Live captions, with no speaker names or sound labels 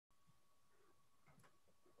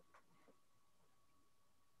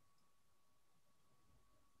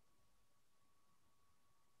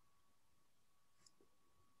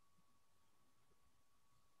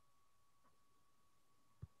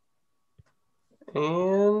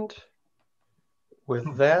And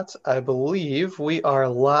with that, I believe we are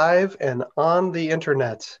live and on the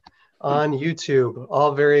internet, on YouTube.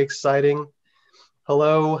 All very exciting.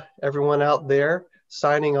 Hello, everyone out there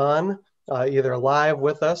signing on, either live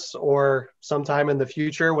with us or sometime in the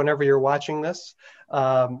future, whenever you're watching this.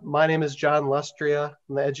 My name is John Lustria.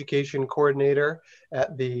 I'm the education coordinator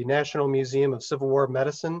at the National Museum of Civil War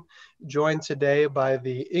Medicine, joined today by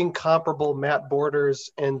the incomparable Matt Borders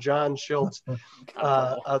and John Schildt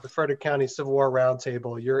of the Frederick County Civil War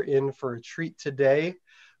Roundtable. You're in for a treat today.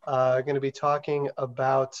 Going to be talking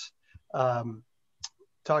about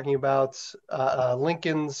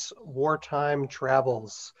Lincoln's wartime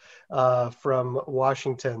travels from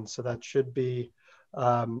Washington. So that should be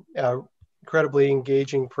an incredibly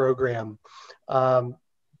engaging program.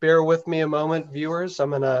 Bear with me a moment, viewers. I'm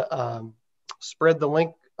going to spread the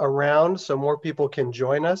link around so more people can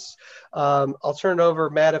join us. I'll turn it over,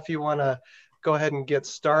 Matt, if you want to go ahead and get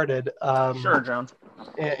started. Sure, John.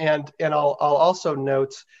 And I'll also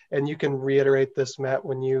note, and you can reiterate this, Matt,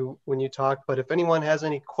 when you talk, but if anyone has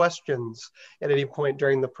any questions at any point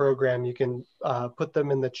during the program, you can put them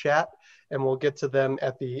in the chat and we'll get to them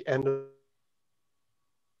at the end of.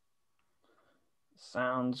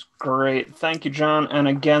 Sounds great. Thank you, John. And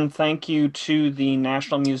again, thank you to the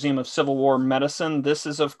National Museum of Civil War Medicine. This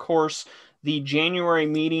is, of course, the January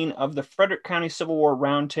meeting of the Frederick County Civil War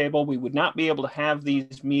Roundtable. We would not be able to have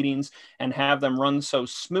these meetings and have them run so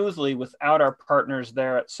smoothly without our partners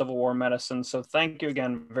there at Civil War Medicine. So thank you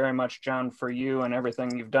again very much, John, for you and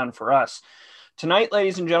everything you've done for us. Tonight,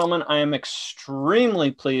 ladies and gentlemen, I am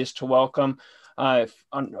extremely pleased to welcome a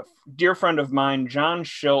dear friend of mine, John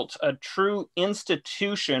Schildt, a true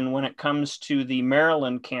institution when it comes to the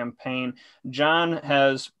Maryland campaign. John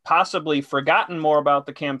has possibly forgotten more about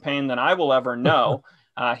the campaign than I will ever know.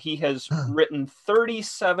 He has written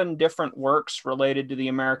 37 different works related to the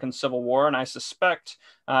American Civil War, and I suspect,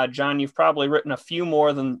 John, you've probably written a few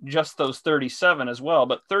more than just those 37 as well,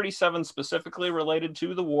 but 37 specifically related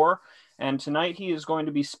to the war. And tonight he is going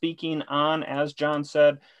to be speaking on, as John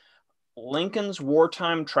said, Lincoln's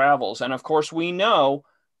wartime travels. And of course, we know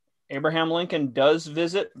Abraham Lincoln does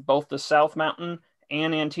visit both the South Mountain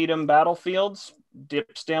and Antietam battlefields,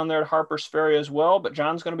 dips down there at Harpers Ferry as well. But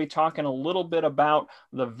John's going to be talking a little bit about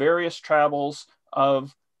the various travels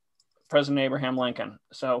of President Abraham Lincoln.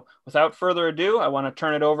 So without further ado, I want to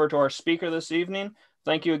turn it over to our speaker this evening.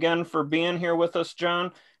 Thank you again for being here with us,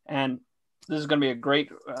 John. And this is going to be a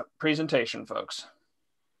great presentation, folks.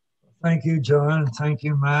 Thank you, John. Thank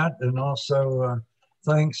you, Matt. And also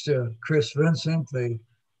thanks to Chris Vincent, the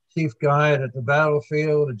chief guide at the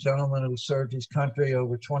battlefield, a gentleman who served his country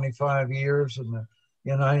over 25 years in the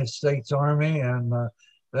United States Army. And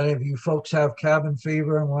if any of you folks have cabin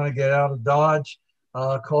fever and want to get out of Dodge,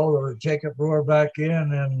 call Jacob Rohr back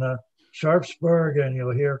in Sharpsburg, and you'll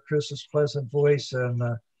hear Chris's pleasant voice, and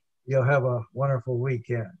you'll have a wonderful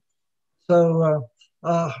weekend. So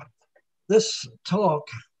this talk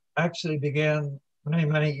actually began many,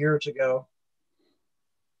 many years ago.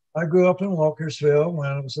 I grew up in Walkersville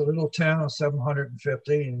when it was a little town of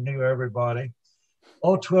 750 and knew everybody.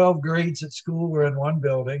 All 12 grades at school were in one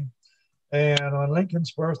building. And on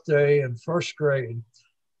Lincoln's birthday in first grade,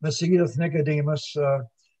 Miss Edith Nicodemus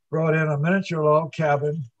brought in a miniature log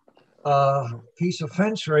cabin, a piece of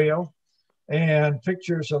fence rail, and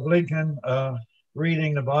pictures of Lincoln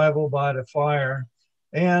reading the Bible by the fire,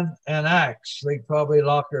 and an axe. They'd probably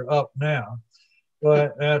lock her up now.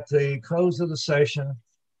 But at the close of the session,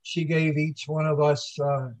 she gave each one of us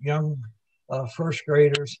young first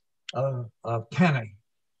graders a penny.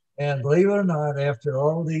 And believe it or not, after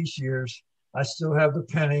all these years, I still have the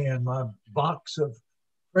penny in my box of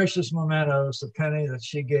precious mementos, the penny that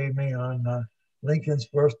she gave me on Lincoln's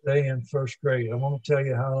birthday in first grade. I won't tell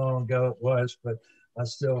you how long ago it was, but I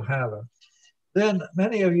still have it. Then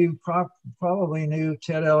many of you probably knew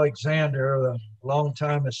Ted Alexander, the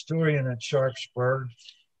longtime historian at Sharpsburg,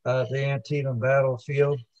 the Antietam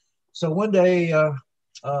battlefield. So one day,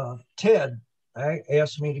 Ted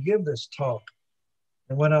asked me to give this talk.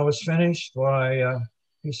 And when I was finished,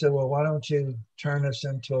 he said, well, why don't you turn this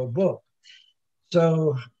into a book?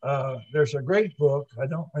 So there's a great book, I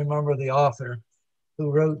don't remember the author,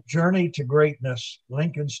 who wrote Journey to Greatness,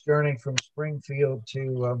 Lincoln's Journey from Springfield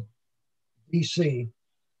to DC.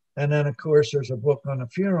 And then, of course, there's a book on the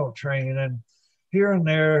funeral train. And here and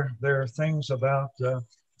there are things about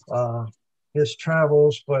his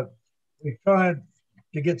travels, but we tried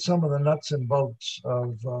to get some of the nuts and bolts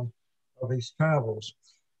of his travels.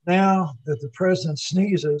 Now that the president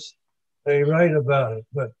sneezes, they write about it,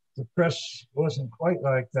 but the press wasn't quite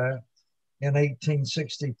like that in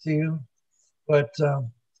 1862. But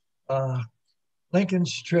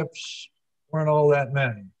Lincoln's trips weren't all that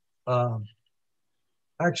many.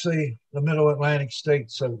 Actually, the middle Atlantic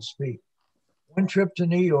states, so to speak. One trip to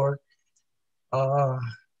New York, to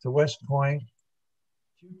West Point,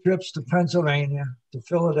 2 trips to Pennsylvania, to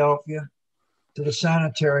Philadelphia, to the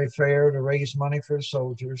Sanitary Fair to raise money for the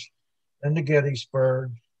soldiers, then to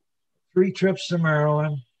Gettysburg, 3 trips to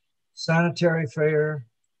Maryland, Sanitary Fair,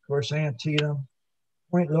 of course, Antietam,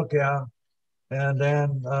 Point Lookout, and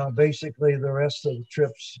then basically the rest of the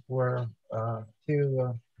trips were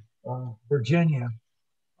to Virginia.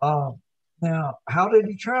 Now, how did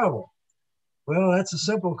he travel? Well, that's a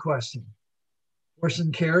simple question. Horse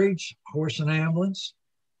and carriage, horse and ambulance,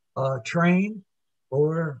 train,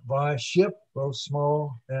 or by ship, both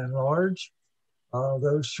small and large.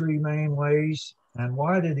 Those 3 main ways. And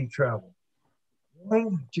why did he travel?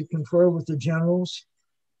 1, to confer with the generals.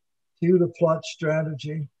 2, to plot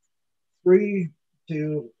strategy. 3,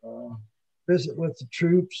 to visit with the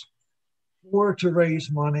troops. 4, to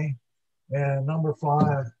raise money. And number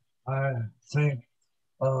 5, I think,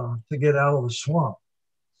 to get out of the swamp.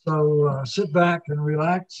 So sit back and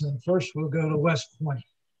relax. And first we'll go to West Point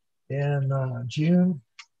in June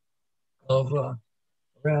of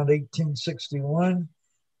around 1861.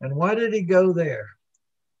 And why did he go there?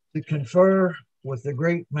 To confer with the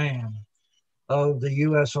great man of the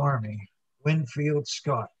U.S. Army, Winfield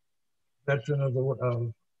Scott, veteran of the War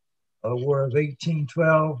of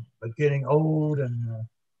 1812, but getting old and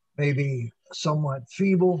maybe somewhat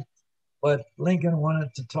feeble. But Lincoln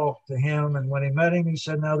wanted to talk to him. And when he met him, he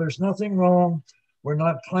said, now there's nothing wrong. We're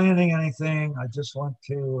not planning anything. I just want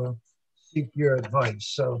to seek your advice.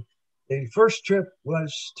 So the first trip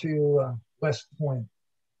was to West Point,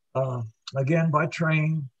 again by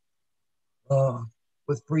train,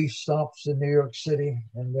 with brief stops in New York City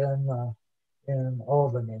and then in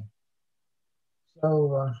Albany.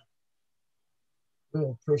 So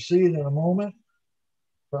we'll proceed in a moment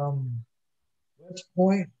from West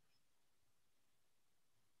Point.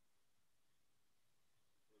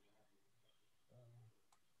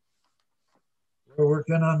 We're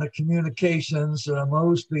working on the communications.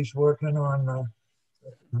 Mosby's working on the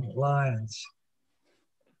lines.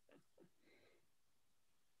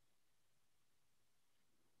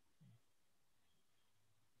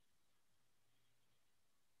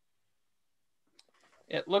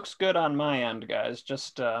 It looks good on my end, guys,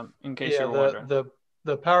 just in case you're wondering.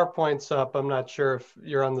 The PowerPoint's up. I'm not sure if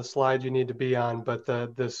you're on the slide you need to be on, but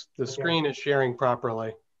the screen is sharing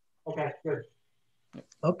properly. Okay, good.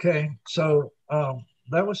 Okay, so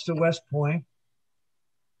that was to West Point.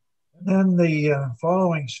 And then the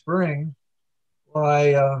following spring,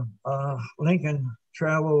 Lincoln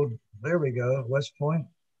traveled, there we go, West Point,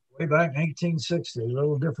 way back in 1860, a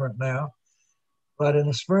little different now. But in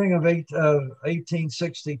the spring of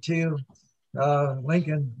 1862,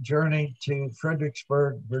 Lincoln journeyed to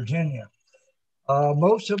Fredericksburg, Virginia.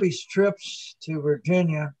 Most of his trips to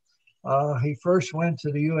Virginia, he first went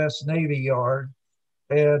to the U.S. Navy Yard,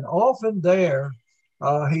 and often there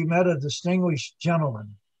he met a distinguished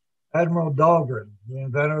gentleman, Admiral Dahlgren, the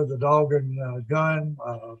inventor of the Dahlgren gun,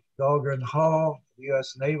 Dahlgren Hall,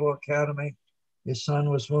 U.S. Naval Academy. His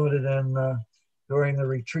son was wounded during the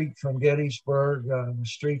retreat from Gettysburg in the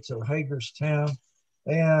streets of Hagerstown.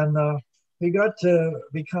 And he got to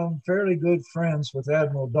become fairly good friends with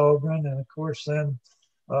Admiral Dahlgren. And of course, then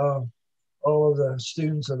all of the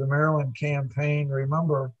students of the Maryland campaign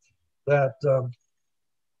remember that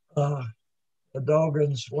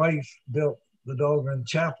Dahlgren's wife built the Dahlgren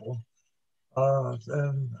Chapel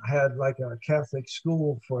and had like a Catholic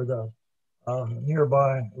school for the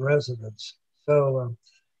nearby residents. So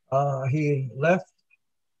he left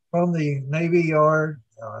from the Navy Yard.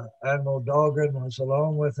 Admiral Dahlgren was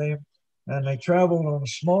along with him, and they traveled on a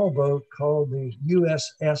small boat called the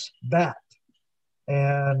USS Bat.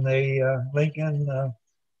 And Lincoln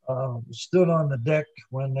stood on the deck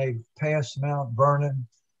when they passed Mount Vernon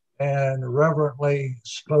and reverently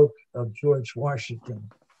spoke of George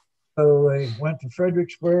Washington. So they went to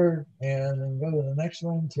Fredericksburg, and then go to the next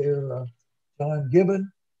one to John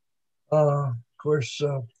Gibbon. Of course,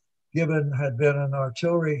 Gibbon had been an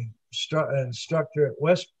artillery instructor at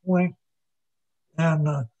West Point. And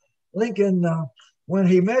Lincoln, when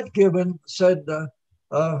he met Gibbon, said,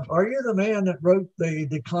 are you the man that wrote The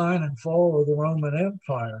Decline and Fall of the Roman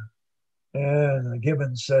Empire? And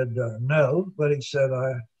Gibbon said, no, but he said,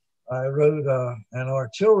 I wrote an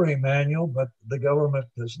artillery manual, but the government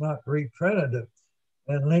has not reprinted it.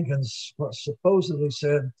 And Lincoln supposedly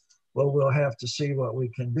said, well, we'll have to see what we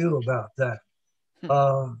can do about that.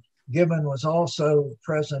 Gibbon was also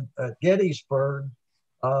present at Gettysburg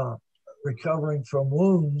recovering from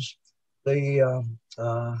wounds the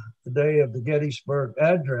day of the Gettysburg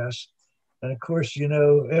Address. And of course, you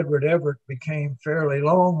know, Edward Everett became fairly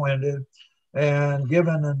long-winded, and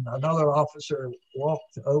Gibbon and another officer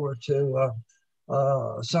walked over to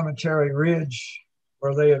Cemetery Ridge,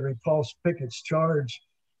 where they had repulsed Pickett's charge,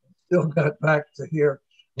 still got back to hear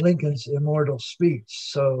Lincoln's immortal speech.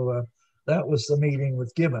 So that was the meeting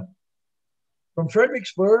with Gibbon. From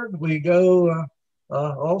Fredericksburg, we go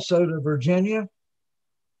also to Virginia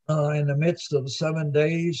in the midst of the 7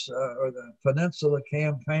 days or the Peninsula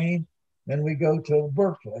Campaign, and we go to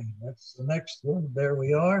Berkeley. That's the next one. There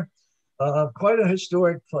we are. Quite a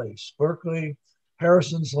historic place. Berkeley,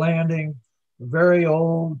 Harrison's Landing, very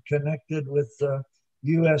old, connected with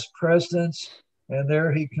U.S. presidents, and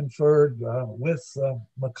there he conferred with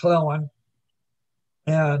McClellan.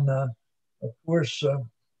 And of course,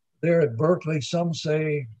 there at Berkeley, some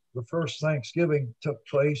say the first Thanksgiving took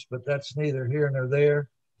place, but that's neither here nor there.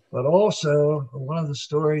 But also, one of the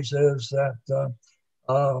stories is that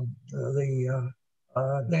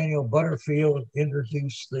Daniel Butterfield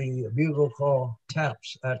introduced the bugle call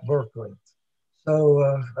taps at Berkeley.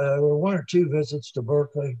 So there were 1 or 2 visits to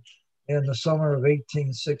Berkeley in the summer of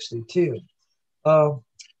 1862.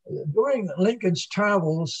 During Lincoln's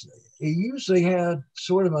travels, he usually had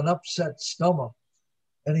sort of an upset stomach,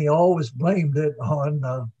 and he always blamed it on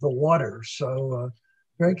the water, so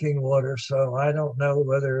drinking water. So I don't know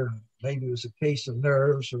whether maybe it was a case of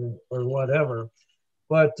nerves or whatever.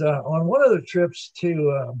 But on one of the trips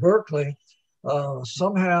to Berkeley,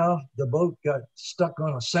 somehow the boat got stuck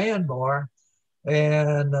on a sandbar,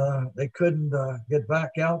 and they couldn't get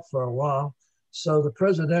back out for a while. So the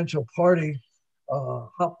presidential party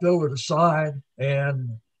hopped over the side,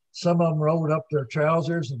 and some of them rolled up their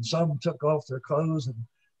trousers, and some took off their clothes,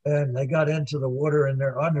 and they got into the water in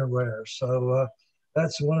their underwear. So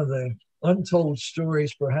that's one of the untold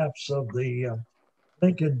stories, perhaps, of the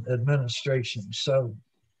Lincoln administration. So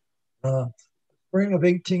spring of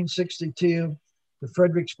 1862 to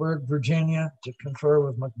Fredericksburg, Virginia, to confer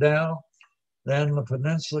with McDowell. Then the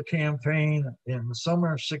Peninsula Campaign in the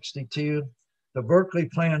summer of 62, the Berkeley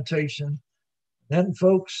Plantation. Then,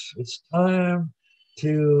 folks, it's time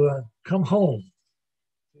to come home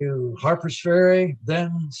to Harpers Ferry,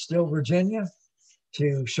 then still Virginia,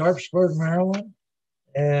 to Sharpsburg, Maryland,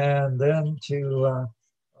 and then to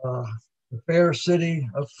the fair city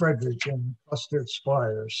of Frederick and clustered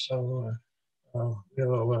spires. So we'll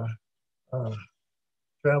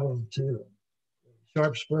travel to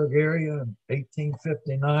Sharpsburg area in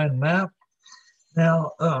 1859 map.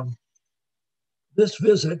 Now, this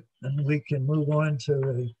visit, and we can move on to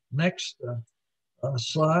the next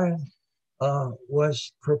slide,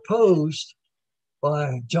 was proposed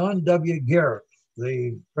by John W. Garrett,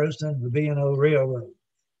 the president of the B&O Railroad.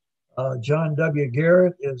 John W.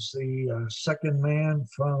 Garrett is the second man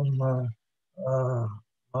from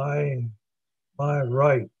my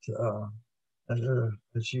right,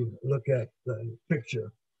 as you look at the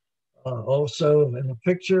picture. Also in the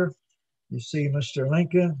picture, you see Mr.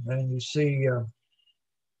 Lincoln, and you see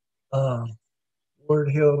Ward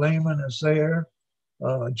Hill Layman is there,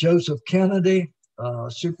 Joseph Kennedy,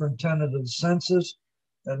 superintendent of the census,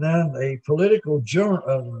 and then a political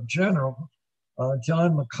general,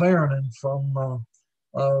 John McLaren from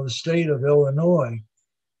the state of Illinois.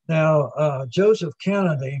 Now, Joseph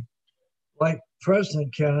Kennedy, like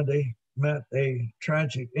President Kennedy, met a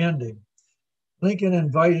tragic ending. Lincoln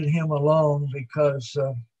invited him along because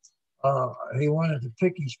he wanted to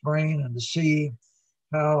pick his brain and to see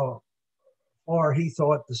how far he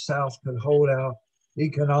thought the South could hold out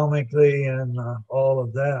economically and all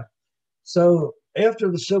of that. So after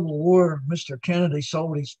the Civil War, Mr. Kennedy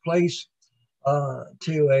sold his place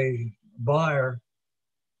to a buyer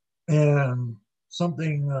and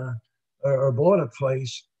or bought a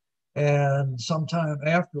place. And sometime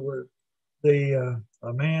afterward, a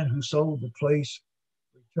man who sold the place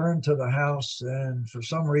returned to the house and for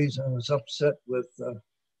some reason was upset with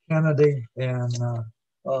Kennedy, and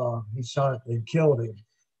he shot and killed him.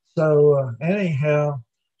 So anyhow,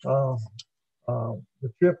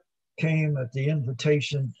 the trip came at the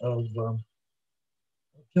invitation of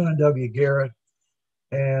John W. Garrett,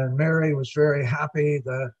 and Mary was very happy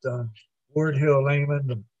that Ward Hill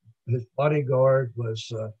Layman, his bodyguard,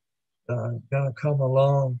 was going to come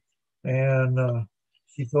along, and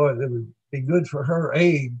she thought it would be good for her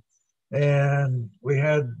aid. And we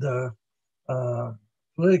had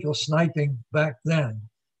political sniping back then,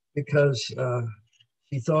 because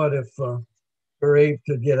she thought if her aide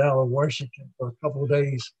could get out of Washington for a couple of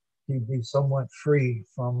days, he'd be somewhat free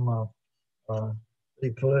from the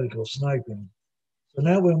political sniping. So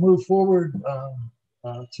now we'll move forward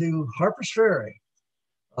to Harpers Ferry.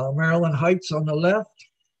 Maryland Heights on the left,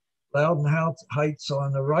 Loudon Heights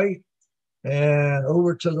on the right, and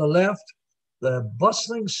over to the left, the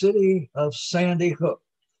bustling city of Sandy Hook.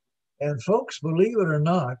 And folks, believe it or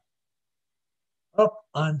not, up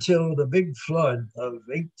until the big flood of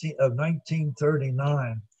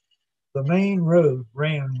 1939, the main road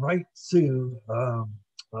ran right through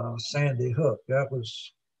Sandy Hook. That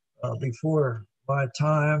was before my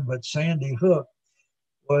time, but Sandy Hook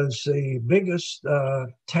was the biggest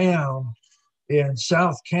town in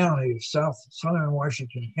South County, southern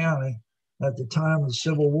Washington County at the time of the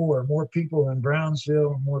Civil War. More people in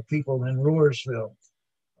Brownsville, more people in Roarsville.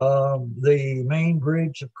 The main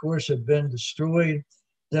bridge, of course, had been destroyed.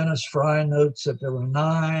 Dennis Fry notes that there were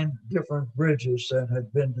 9 different bridges that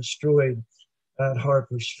had been destroyed at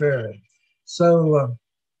Harpers Ferry. So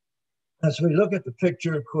as we look at the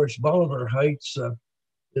picture, of course, Bolivar Heights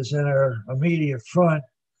is in our immediate front.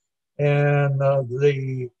 And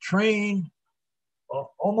the train,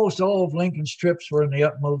 almost all of Lincoln's trips were in the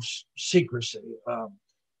utmost secrecy.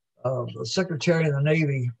 The Secretary of the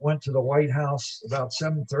Navy went to the White House about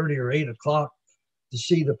 7:30 or 8 o'clock to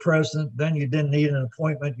see the president. Then you didn't need an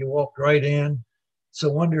appointment. You walked right in. So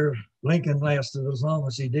wonder Lincoln lasted as long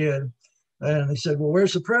as he did. And he said, well,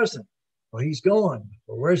 where's the president? Well, he's going.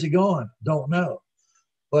 Well, where's he going? Don't know.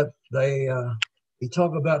 But we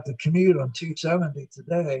talk about the commute on 270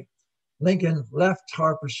 today. Lincoln left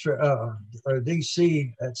Harpers or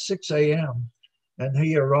D.C. at 6 a.m. and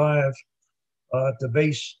he arrived at the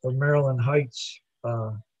base of Maryland Heights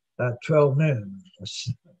at 12 noon. A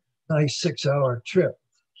nice 6-hour trip.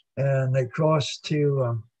 And they crossed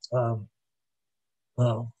to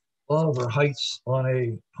Bolivar Heights on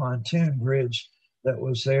a pontoon bridge that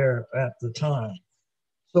was there at the time.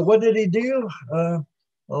 So what did he do?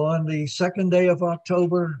 On the second day of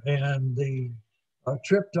October and the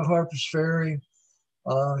trip to Harpers Ferry,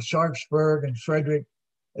 Sharpsburg and Frederick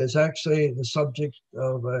is actually the subject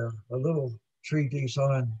of a little treatise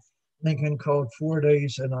on Lincoln called 4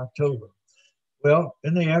 Days in October. Well,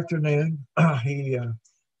 in the afternoon, he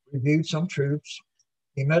reviewed some troops.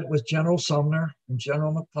 He met with General Sumner and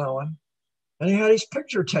General McClellan, and he had his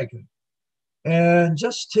picture taken. And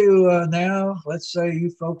just to now, let's say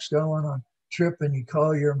you folks go on a trip and you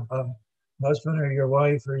call your husband or your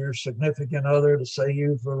wife or your significant other to say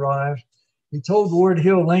you've arrived. He told Ward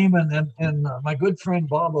Hill Layman and my good friend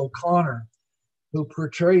Bob O'Connor, who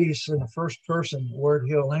portrays in the first person Ward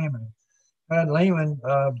Hill Layman. And Layman,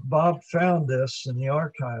 Bob found this in the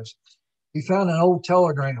archives. He found an old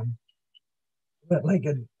telegram that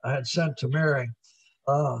Lincoln had sent to Mary.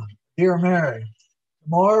 Dear Mary,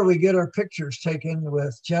 tomorrow we get our pictures taken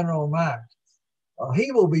with General Mack.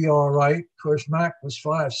 He will be all right. Of course, Mack was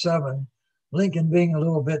 5'7", Lincoln being a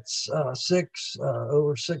little bit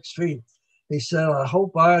over 6 feet. He said, I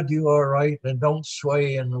hope I do all right and don't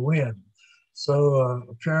sway in the wind. So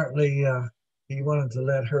apparently he wanted to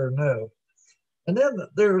let her know. And then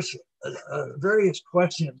there's various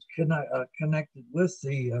questions connected with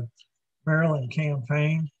the Maryland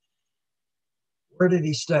campaign. Where did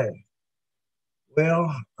he stay?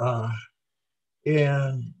 Well,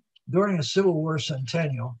 during the Civil War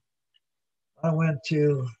centennial, I went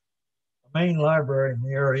to a main library in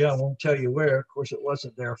the area. I won't tell you where. Of course, it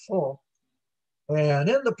wasn't their fault. And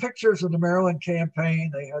in the pictures of the Maryland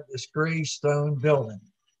campaign, they had this gray stone building.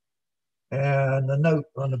 And the note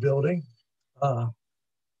on the building,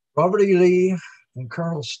 Robert E. Lee and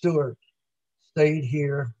Colonel Stewart stayed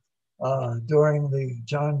here during the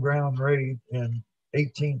John Brown raid in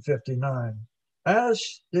 1859,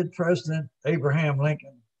 as did President Abraham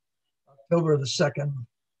Lincoln, October the 2nd,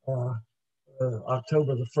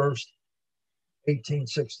 October the 1st,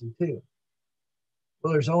 1862.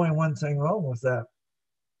 Well, there's only one thing wrong with that.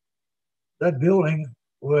 That building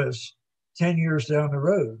was 10 years down the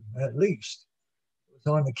road, at least. It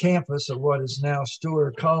was on the campus of what is now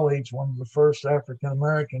Stewart College, one of the first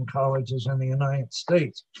African-American colleges in the United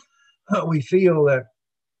States. We feel that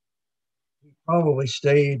he probably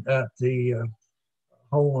stayed at the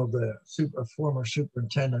home of the former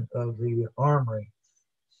superintendent of the Armory.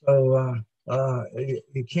 So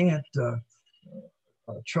you can't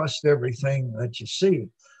trust everything that you see.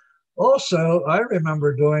 Also, I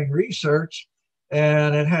remember doing research,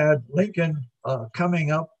 and it had Lincoln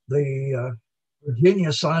coming up the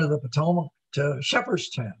Virginia side of the Potomac to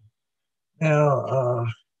Shepherdstown. Now,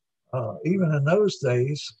 even in those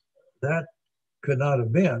days, that could not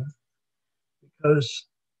have been, because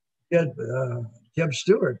Jeb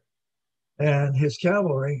Stuart and his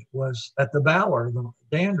cavalry was at the Bower, the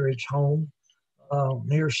Dandridge home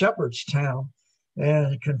near Shepherdstown.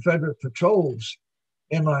 and Confederate patrols.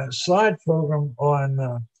 In my slide program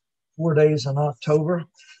on 4 days in October,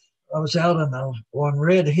 I was out on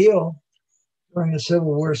Red Hill during the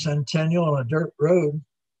Civil War centennial on a dirt road,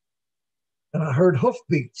 and I heard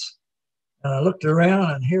hoofbeats. And I looked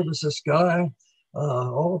around, and here was this guy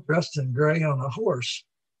all dressed in gray on a horse.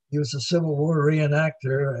 He was a Civil War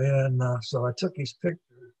reenactor, and so I took his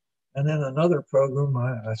picture. And then another program,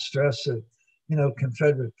 I stressed that,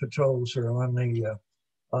 Confederate patrols are on the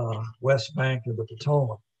west bank of the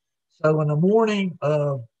Potomac. So in the morning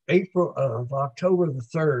of October the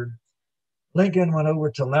 3rd, Lincoln went over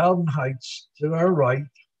to Loudon Heights to our right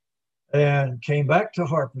and came back to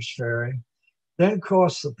Harpers Ferry, then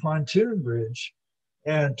crossed the pontoon bridge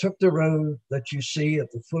and took the road that you see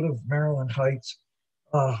at the foot of Maryland Heights,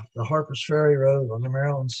 the Harpers Ferry Road on the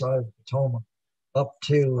Maryland side of the Potomac, up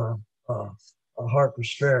to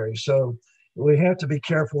Harpers Ferry. So we have to be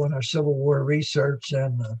careful in our Civil War research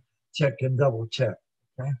and check and double check.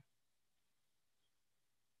 Okay.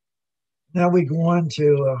 Now we go on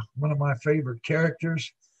to one of my favorite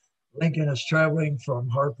characters. Lincoln is traveling from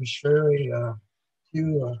Harpers Ferry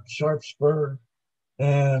to Sharpsburg,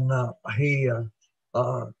 and he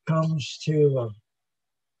comes to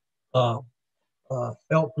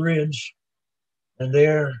Elk Ridge, and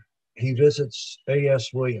there he visits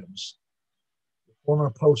A.S. Williams, the former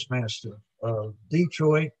postmaster of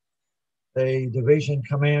Detroit, a division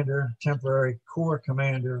commander, temporary corps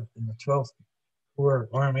commander in the 12th Corps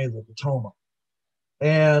Army of the Potomac.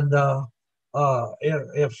 And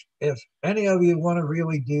if any of you want to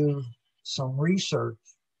really do some research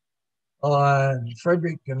on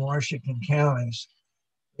Frederick and Washington counties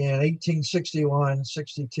in 1861,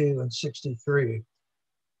 62, and 63,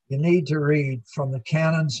 you need to read From the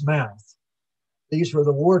Cannon's Mouth. These were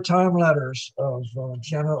the wartime letters of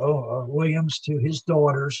General Williams to his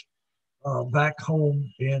daughters back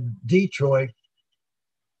home in Detroit.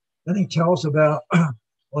 Then he tells about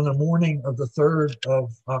on the morning of the 3rd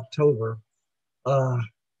of October,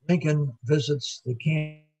 Lincoln visits the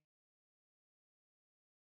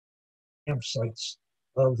campsites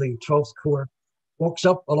of the 12th Corps, walks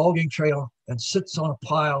up a logging trail and sits on a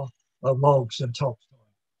pile of logs and talks to him.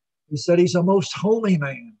 He said he's a most homey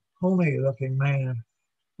looking man,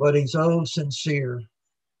 but he's sincere,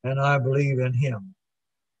 and I believe in him.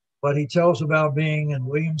 But he tells about being in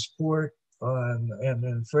Williamsport and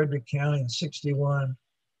in Frederick County in 61.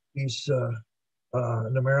 He's in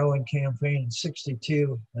the Maryland campaign in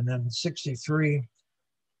 62, and then in 63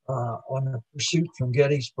 on the pursuit from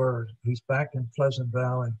Gettysburg. He's back in Pleasant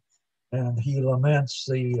Valley, and he laments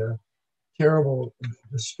the terrible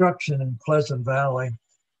destruction in Pleasant Valley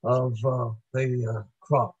of the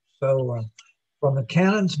crop. So From the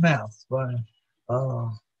Cannon's Mouth by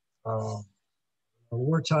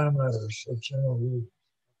Wartime Letters of General Williams.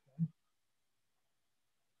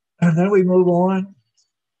 And then we move on,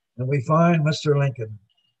 and we find Mr. Lincoln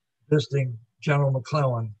visiting General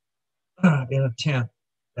McClellan in a tent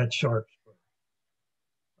at Sharpsburg.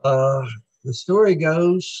 The story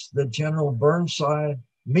goes that General Burnside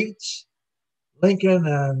meets Lincoln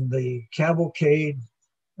and the cavalcade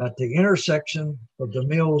at the intersection of the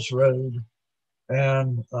Mills Road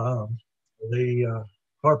and the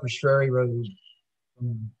Harpers Ferry Road,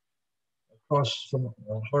 across from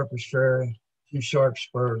Harpers Ferry to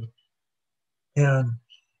Sharpsburg. And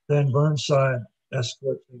then Burnside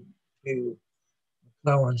escorts him to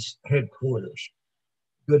McClellan's headquarters.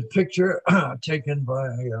 Good picture taken by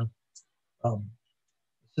a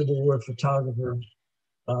Civil War photographer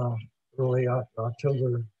early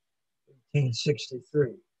October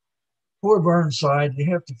 1863. Poor Burnside, you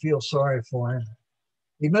have to feel sorry for him.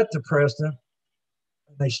 He met the president,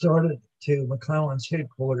 and they started to McClellan's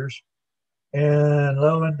headquarters, and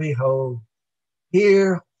lo and behold,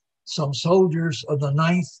 here some soldiers of the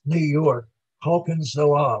 9th New York, Hawkins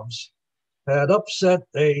Zouaves, had upset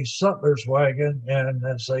a sutler's wagon and,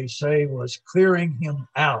 as they say, was clearing him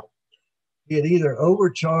out. He had either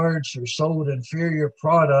overcharged or sold inferior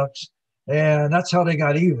products, and that's how they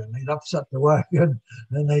got even. They'd upset the wagon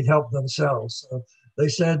and they'd help themselves. So they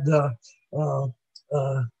said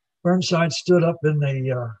Burnside stood up in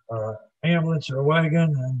the ambulance or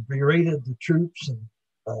wagon and berated the troops, and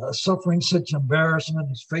suffering such embarrassment,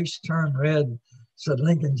 his face turned red, said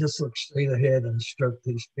Lincoln just looked straight ahead and stroked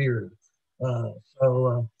his beard.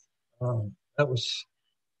 So that was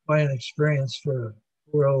quite an experience for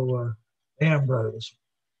poor old Ambrose.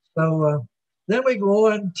 So then we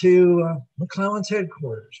go on to McClellan's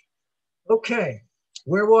headquarters. Okay,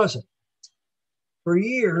 where was it? For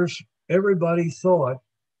years, everybody thought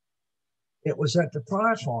it was at the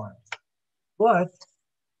Pry Farm, but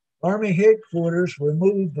Army headquarters were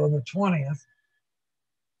moved on the 20th,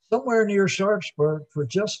 somewhere near Sharpsburg for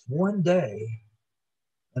just one day,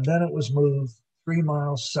 and then it was moved 3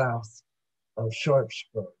 miles south of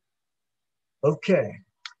Sharpsburg. Okay,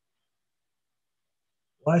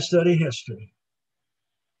 why study history?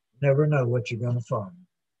 Never know what you're going to find.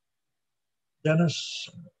 Dennis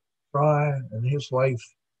Fry and his wife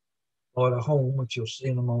bought a home, which you'll see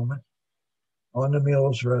in a moment, on the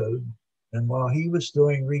Mills Road. And while he was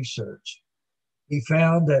doing research, he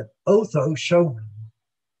found that Otho Showman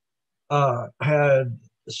had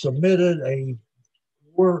submitted a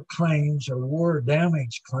war claims or war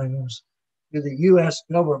damage claims to the U.S.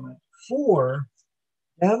 government for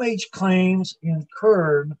damage claims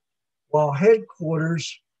incurred while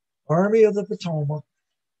headquarters, Army of the Potomac,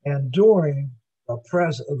 and during a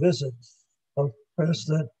visit of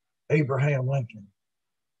President Abraham Lincoln.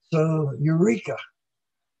 So, eureka,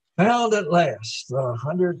 found at last,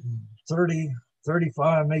 130,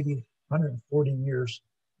 35, maybe 140 years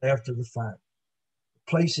after the fact.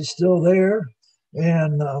 The place is still there.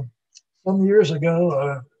 And some years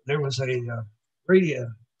ago, there was a radio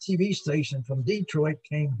TV station from Detroit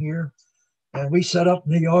came here, and we set up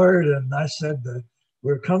in the yard, and I said,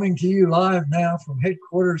 we're coming to you live now from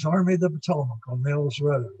headquarters, Army of the Potomac on Mills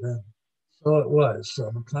Road. And so it was.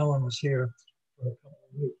 McClellan was here for a couple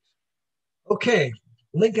of weeks. Okay,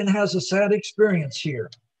 Lincoln has a sad experience here.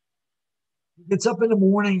 He gets up in the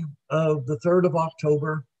morning of the 3rd of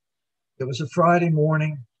October. It was a Friday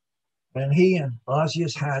morning, and he and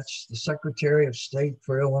Ozias Hatch, the Secretary of State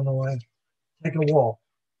for Illinois, take a walk.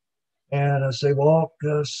 And as they walk,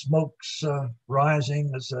 smoke's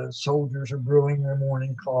rising as soldiers are brewing their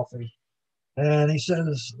morning coffee. And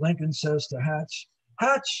Lincoln says to Hatch,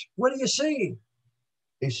 Hatch, what do you see?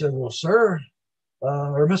 He said, well, sir,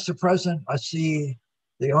 or Mr. President, I see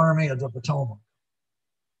the Army of the Potomac.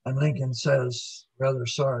 And Lincoln says, rather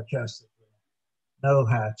sarcastically, no,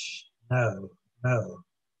 Hatch, no.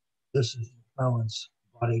 This is McClellan's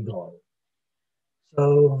bodyguard.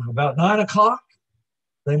 So about 9 o'clock,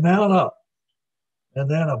 they mount up, and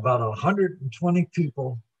then about 120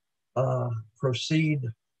 people proceed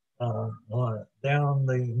down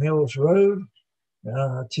the Mills Road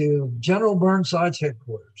to General Burnside's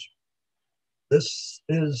headquarters. This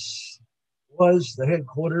was the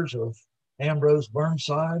headquarters of Ambrose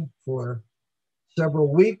Burnside for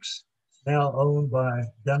several weeks, now owned by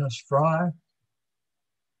Dennis Fry.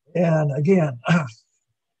 And again,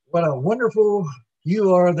 what a wonderful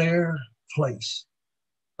you are there place.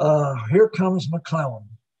 Here comes McClellan.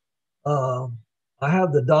 I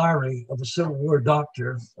have the diary of the Civil War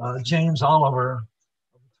doctor, James Oliver,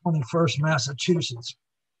 of 21st Massachusetts.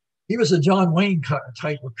 He was a John Wayne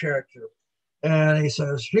type of character. And he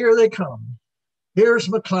says, here they come. Here's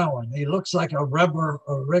McClellan. He looks like a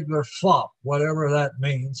regular fop, whatever that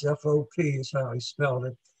means. F-O-P is how he spelled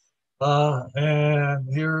it.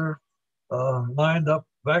 And here, lined up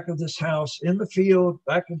back of this house in the field,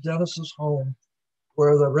 back of Dennis's home,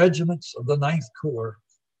 were the regiments of the 9th Corps,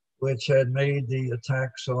 which had made the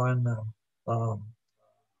attacks on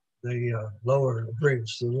the lower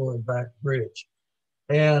bridge, the lower back bridge.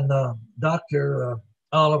 And Dr.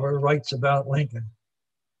 Oliver writes about Lincoln.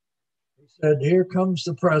 He said, here comes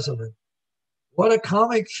the president. What a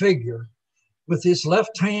comic figure. With his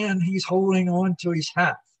left hand, he's holding on to his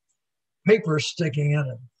hat, paper sticking in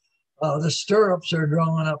it. The stirrups are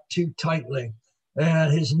drawn up too tightly,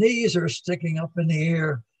 and his knees are sticking up in the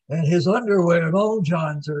air, and his underwear, long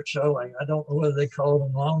johns, are showing. I don't know whether they call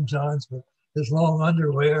them long johns, but his long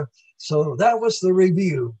underwear. So that was the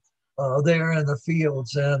review there in the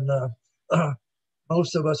fields. And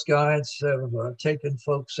most of us guides have taken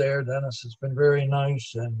folks there. Dennis has been very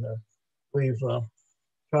nice, and we've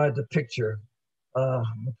tried to picture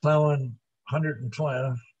McClellan,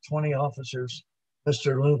 120 officers,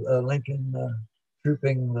 Mr. Lincoln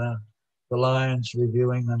trooping the lines,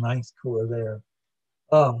 reviewing the 9th Corps there.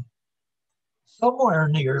 Somewhere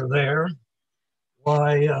near there,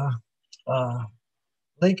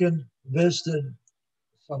 Lincoln visited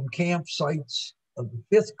some campsites of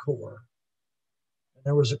the 5th Corps. And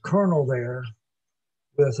there was a colonel there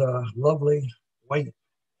with a lovely white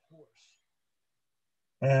horse.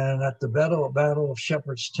 And at the Battle of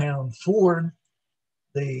Shepherdstown Ford,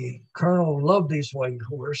 the colonel loved his white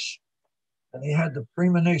horse, and he had the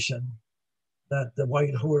premonition that the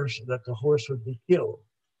horse would be killed.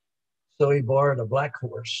 So he borrowed a black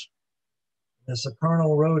horse. As the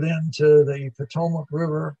colonel rode into the Potomac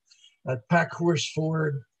River at Packhorse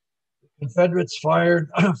Ford, the Confederates fired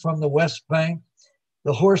from the west bank.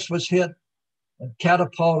 The horse was hit and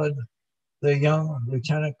catapulted the young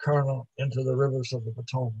lieutenant colonel into the rivers of the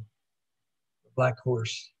Potomac. Black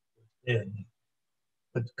Horse was dead.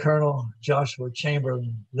 But Colonel Joshua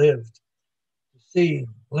Chamberlain lived to see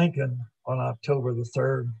Lincoln on October the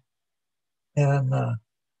 3rd. And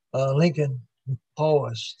Lincoln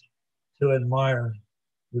paused to admire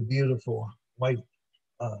the beautiful white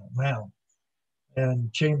mount.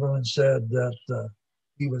 And Chamberlain said that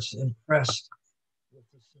he was impressed with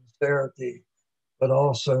the sincerity, but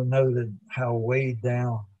also noted how weighed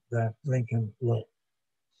down that Lincoln looked.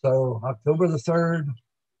 So October the 3rd,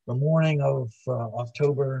 the morning of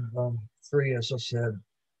October 3, as I said,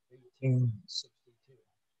 1862.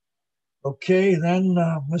 Okay, then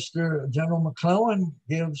Mr. General McClellan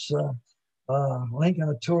gives Lincoln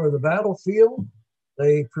a tour of the battlefield.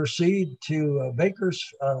 They proceed to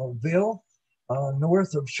Bakersville,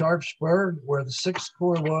 north of Sharpsburg, where the 6th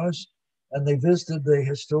Corps was, and they visited the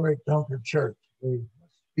historic Dunkard Church. They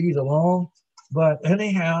speed along, but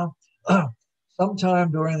anyhow,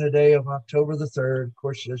 sometime during the day of October the 3rd, of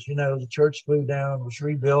course, as you know, the church blew down, was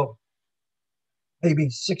rebuilt, maybe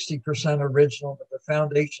 60% original, but the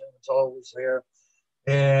foundation was always there.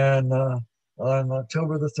 And on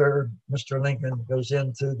October the 3rd, Mr. Lincoln goes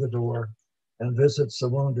in through the door and visits the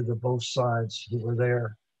wounded of both sides who were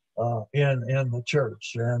there in the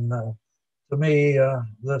church. And to me,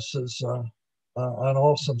 this is an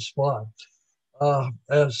awesome spot.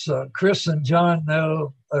 As Chris and John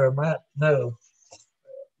know, or Matt know,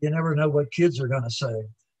 you never know what kids are going to say.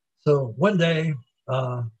 So one day,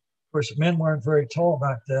 of course, men weren't very tall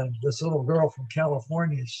back then. This little girl from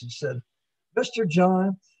California, she said, "Mr.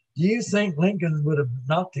 John, do you think Lincoln would have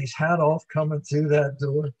knocked his hat off coming through that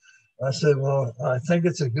door?" I said, "Well, I think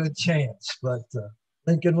it's a good chance, but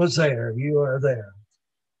Lincoln was there. You are there."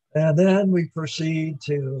 And then we proceed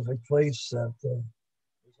to a place that is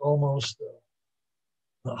almost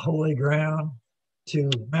holy ground, to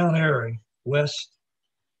Mount Airy, west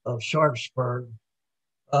of Sharpsburg.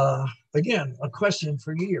 Again, a question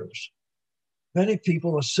for years. Many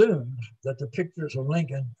people assumed that the pictures of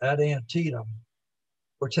Lincoln at Antietam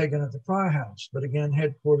were taken at the firehouse, but again,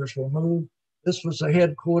 headquarters were moved. This was the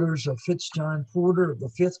headquarters of Fitzjohn Porter of the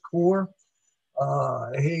 5th Corps.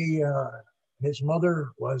 His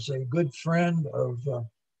mother was a good friend of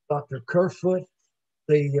Dr. Kerfoot,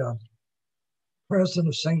 the president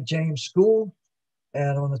of St. James School.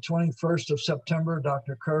 And on the 21st of September,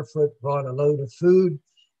 Dr. Kerfoot brought a load of food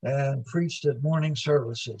and preached at morning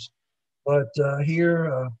services. But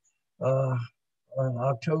here on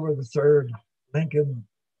October the 3rd, Lincoln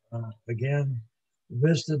again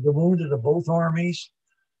visited the wounded of both armies.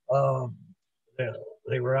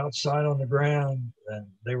 They were outside on the ground,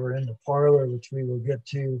 and they were in the parlor, which we will get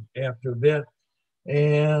to after a bit.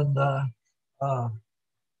 And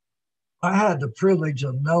I had the privilege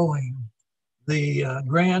of knowing the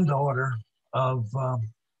granddaughter of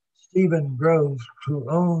Stephen Grove, who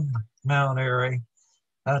owned Mount Airy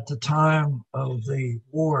at the time of the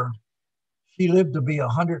war. She lived to be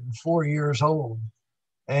 104 years old.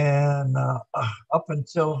 And up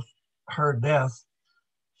until her death,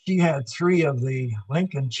 she had 3 of the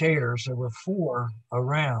Lincoln chairs. There were 4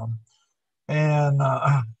 around, and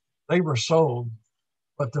they were sold.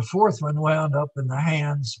 But the 4th one wound up in the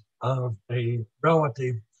hands of a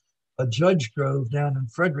relative, a Judge Grove down in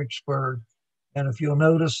Fredericksburg. And if you'll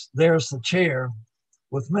notice, there's the chair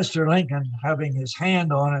with Mr. Lincoln having his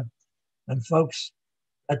hand on it. And folks,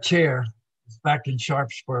 that chair is back in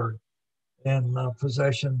Sharpsburg in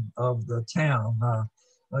possession of the town.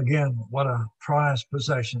 Again, what a prized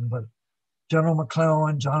possession. But General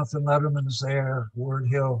McClellan, Jonathan Letterman is there, Ward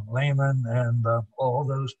Hill, Lehman, and all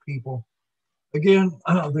those people. Again,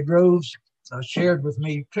 the Groves shared with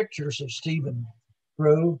me pictures of Stephen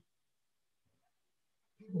Grove.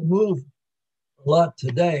 People move a lot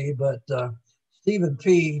today, but Stephen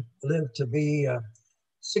P. lived to be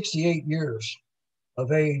 68 years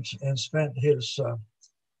of age and spent his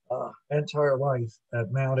entire life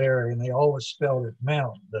at Mount Airy, and they always spelled it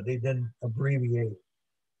Mount, but they didn't abbreviate.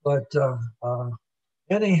 But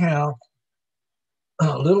anyhow,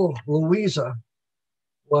 little Louisa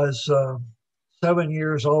was 7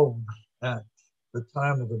 years old at the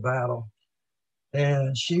time of the battle,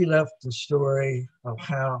 and she left the story of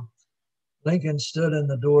how Lincoln stood in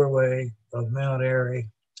the doorway of Mount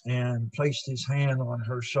Airy and placed his hand on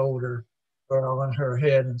her shoulder or on her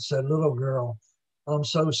head and said, "Little girl, I'm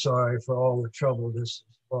so sorry for all the trouble this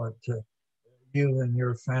has brought to you and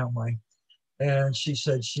your family." And she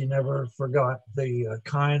said she never forgot the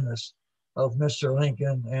kindness of Mr.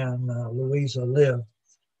 Lincoln, and Louisa lived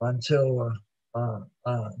until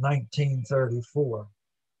 1934.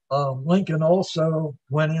 Lincoln also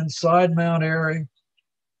went inside Mount Airy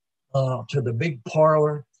to the big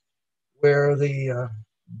parlor where the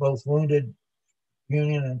both wounded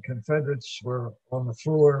Union and Confederates were on the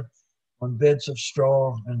floor on beds of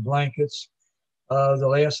straw and blankets. The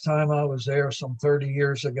last time I was there, some 30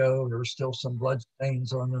 years ago, there were still some blood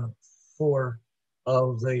stains on the floor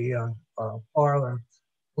of the parlor.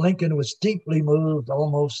 Lincoln was deeply moved,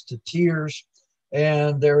 almost to tears.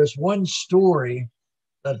 And there is one story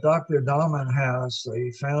that Dr. Dahman has,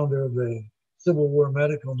 the founder of the Civil War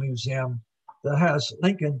Medical Museum, that has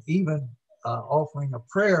Lincoln even offering a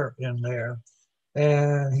prayer in there.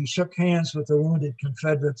 And he shook hands with the wounded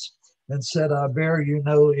Confederates and said, "I bear you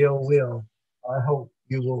no ill will. I hope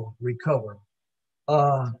you will recover."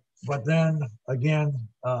 But then again,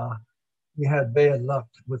 he had bad luck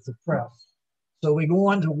with the press. So we go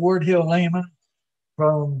on to Ward Hill Layman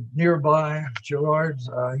from nearby Girard's.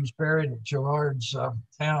 He's buried at Girard's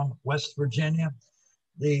town, West Virginia.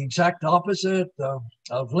 The exact opposite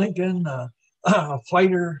of Lincoln, a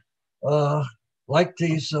fighter, liked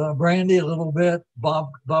his brandy a little bit. Bob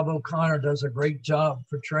O'Connor does a great job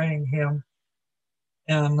portraying him.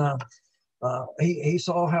 And he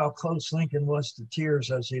saw how close Lincoln was to tears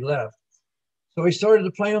as he left. So he started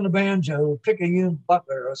to play on the banjo, Picayune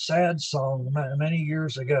Butler, a sad song many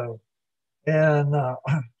years ago. And the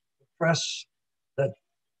press that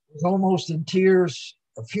was almost in tears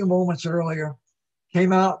a few moments earlier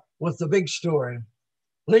came out with the big story.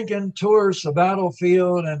 Lincoln tours the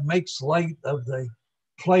battlefield and makes light of the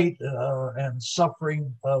plight and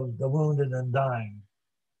suffering of the wounded and dying.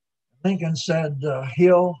 Lincoln said,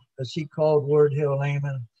 Hill, as he called Ward Hill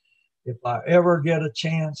Layman, "If I ever get a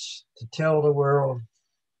chance to tell the world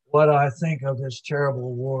what I think of this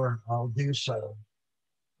terrible war, I'll do so."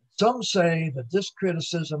 Some say that this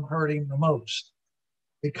criticism hurt him the most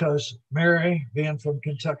because Mary, being from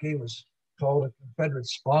Kentucky, was called a Confederate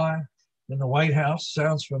spy in the White House.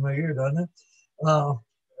 Sounds familiar, doesn't it?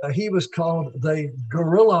 He was called the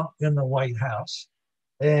gorilla in the White House.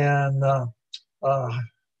 And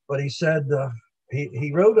but he said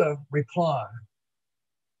he wrote a reply,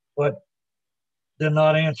 but did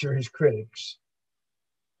not answer his critics.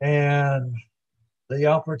 And the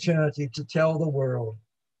opportunity to tell the world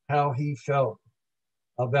how he felt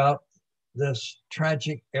about this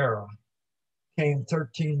tragic era came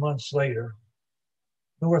 13 months later,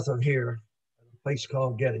 north of here, at a place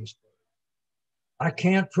called Gettysburg. I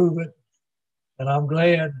can't prove it, and I'm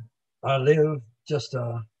glad I live just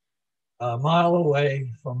a mile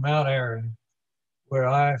away from Mount Airy, where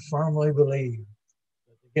I firmly believe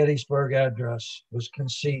that the Gettysburg Address was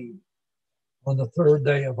conceived on the 3rd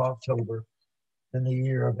day of October in the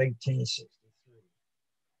year of 1863.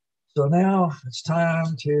 So now it's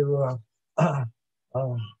time to,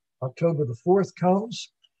 October the 4th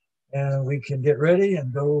comes, and we can get ready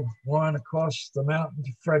and go on across the mountain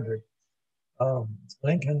to Frederick.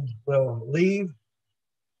 Lincoln will leave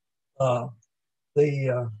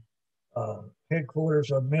the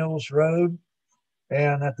headquarters of Mills Road,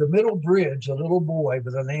 and at the middle bridge, a little boy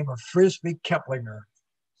by the name of Frisbee Keplinger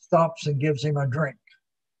stops and gives him a drink.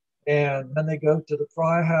 And then they go to the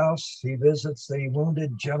Fry House. He visits the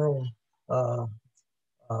wounded General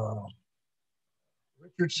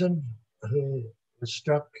Richardson, who was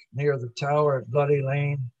struck near the tower at Bloody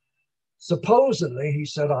Lane. Supposedly, he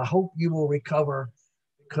said, "I hope you will recover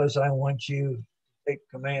because I want you to take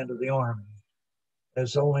command of the army."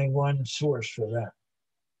 There's only one source for that.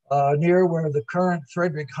 Near where the current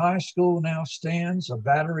Frederick High School now stands, a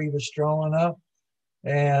battery was drawn up,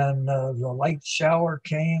 and the light shower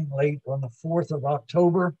came late on the 4th of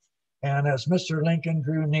October. And as Mr. Lincoln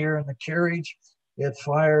drew near in the carriage, it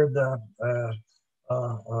fired a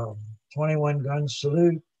 21-gun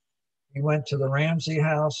salute. He went to the Ramsey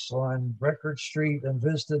House on Record Street and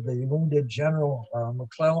visited the wounded General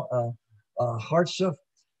Hartsuff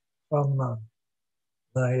from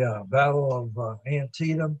the Battle of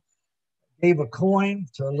Antietam. Gave a coin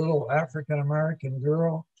to a little African-American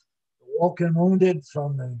girl. The walking wounded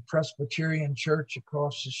from the Presbyterian Church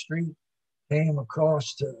across the street came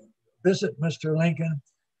across to visit Mr. Lincoln.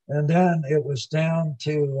 And then it was down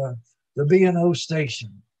to the B&O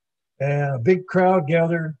station. And a big crowd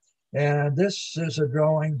gathered. And this is a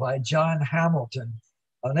drawing by John Hamilton,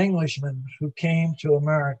 an Englishman who came to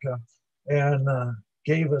America and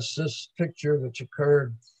gave us this picture, which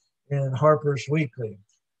occurred in Harper's Weekly.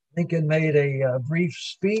 Lincoln made a brief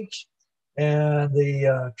speech, and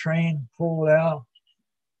the train pulled out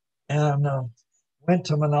and went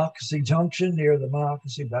to Monocacy Junction near the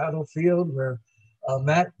Monocacy battlefield, where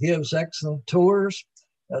Matt gives excellent tours,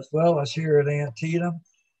 as well as here at Antietam.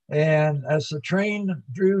 And as the train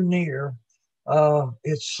drew near,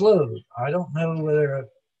 it slowed. I don't know whether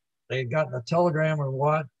they had gotten a telegram or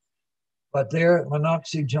what, But there at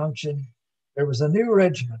Monocacy Junction, there was a new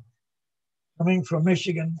regiment coming from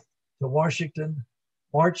Michigan to Washington,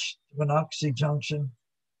 marched to Monocacy Junction,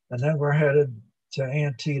 and then we're headed to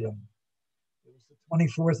Antietam. It was the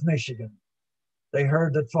 24th Michigan. They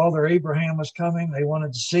heard that Father Abraham was coming. They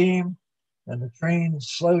wanted to see him, and the train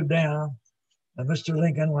slowed down, and Mr.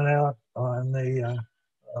 Lincoln went out on the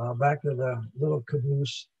back of the little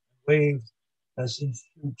caboose, waved as these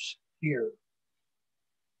troops appeared.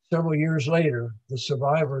 Several years later, the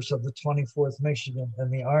survivors of the 24th Michigan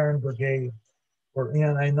and the Iron Brigade were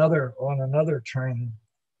on another train,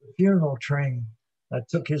 the funeral train that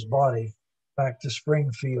took his body back to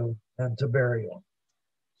Springfield and to burial.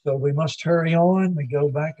 So we must hurry on. We go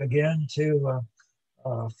back again to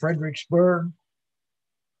Fredericksburg,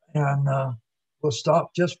 and we'll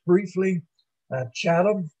stop just briefly at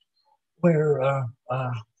Chatham, where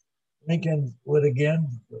Lincoln would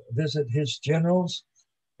again visit his generals.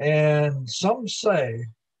 And some say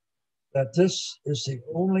that this is the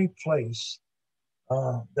only place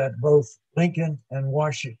that both Lincoln and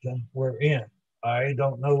Washington were in. I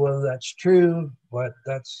don't know whether that's true, but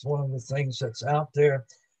that's one of the things that's out there.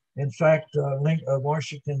 In fact,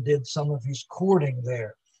 Washington did some of his courting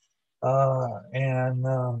there. And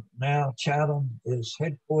now Chatham is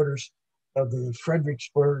headquarters of the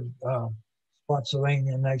Fredericksburg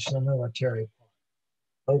Spotsylvania National Military Park.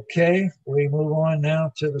 Okay, we move on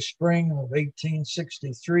now to the spring of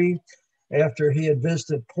 1863, after he had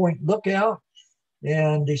visited Point Lookout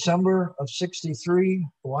in December of 63.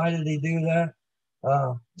 Why did he do that?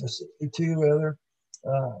 62 rather.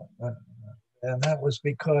 And that was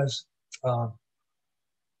because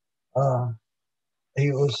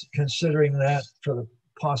he was considering that for the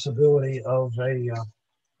possibility of a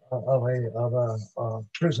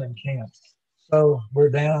prison camp. So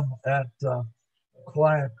we're down at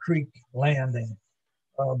Quiet Creek Landing,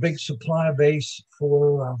 a big supply base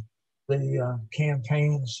for the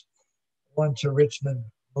campaigns on to Richmond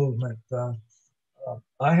movement.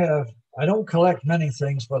 I don't collect many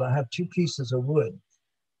things, but I have two pieces of wood.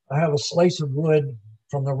 I have a slice of wood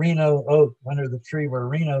from the Reno oak under the tree where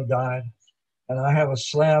Reno died, and I have a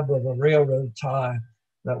slab of a railroad tie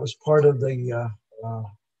that was part of the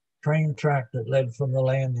train track that led from the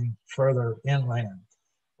landing further inland.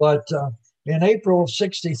 But in April of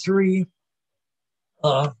 63,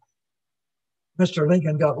 Mr.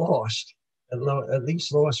 Lincoln got lost, at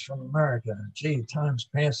least lost from America. Gee, time's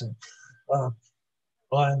passing. On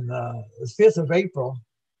the 5th of April,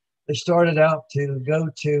 they started out to go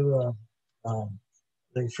to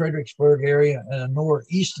the Fredericksburg area, and a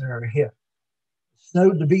nor'easter hit.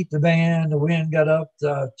 Snowed to beat the band, the wind got up,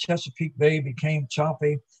 Chesapeake Bay became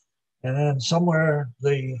choppy, and then somewhere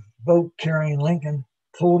the boat carrying Lincoln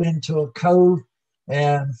pulled into a cove,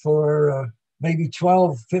 and for maybe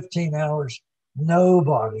 12, 15 hours,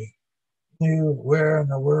 nobody knew where in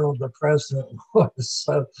the world the president was.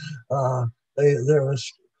 So there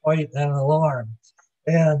was quite an alarm.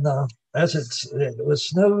 And as it was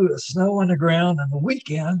snow on the ground on the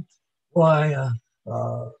weekend, why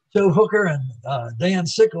Joe Hooker and Dan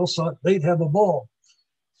Sickles thought they'd have a ball.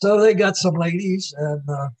 So they got some ladies and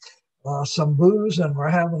some booze, and we're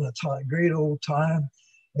having a great old time.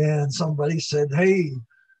 And somebody said, "Hey,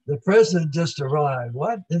 the president just arrived."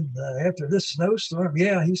 "What? After this snowstorm?"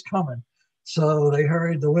 "Yeah, he's coming." So they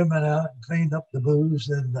hurried the women out and cleaned up the booze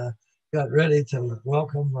and got ready to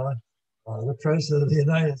welcome the president of the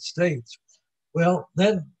United States. Well,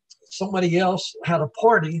 then somebody else had a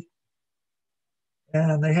party,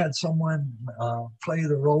 and they had someone play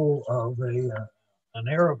the role of an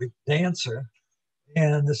Arabic dancer.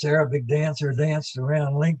 And this Arabic dancer danced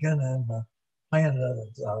around Lincoln and planted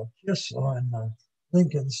a kiss on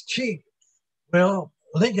Lincoln's cheek. Well,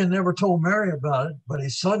 Lincoln never told Mary about it, but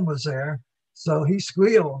his son was there, so he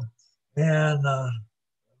squealed, and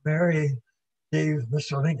Mary gave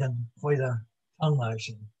Mr. Lincoln quite a tongue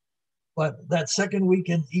lashing. But that second week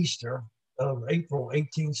in Easter of April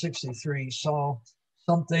 1863 saw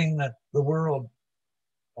something that the world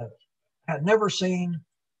had never seen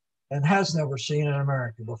and has never seen in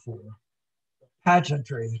America before: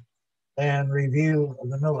 pageantry and review of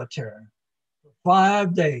the military. For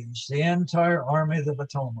 5 days, the entire Army of the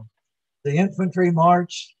Potomac, the infantry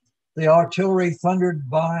marched, the artillery thundered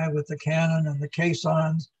by with the cannon and the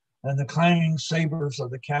caissons, and the clanging sabers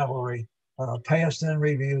of the cavalry passed in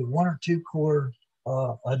review, 1 or 2 corps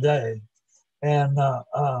a day. And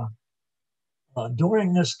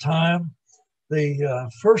during this time, the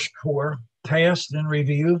First Corps passed in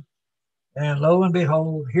review, and lo and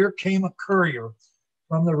behold, here came a courier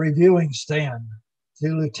from the reviewing stand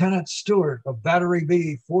to Lieutenant Stewart of Battery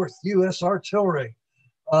B, 4th U.S. Artillery.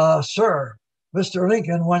 Sir, Mr.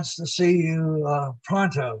 Lincoln wants to see you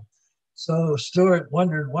pronto. So Stuart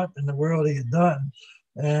wondered what in the world he had done.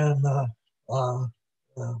 And uh, uh,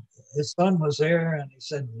 his son was there, and he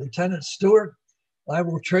said, Lieutenant Stuart, I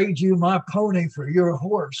will trade you my pony for your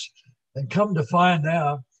horse. And come to find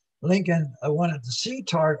out, Lincoln wanted to see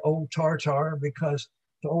old Tartar because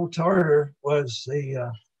the old Tartar was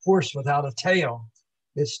the horse without a tail.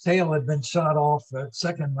 Its tail had been shot off at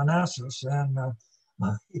Second Manassas, and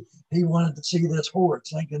he wanted to see this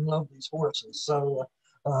horse. Lincoln loved these horses. So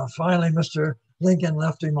finally, Mr. Lincoln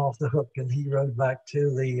left him off the hook, and he rode back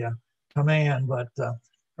to the command. But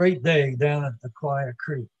great day down at Aquia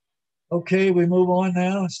Creek. Okay, we move on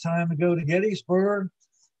now. It's time to go to Gettysburg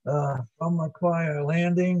from Aquia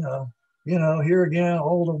Landing. Here again,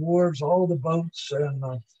 all the wharves, all the boats, and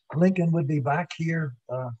Lincoln would be back here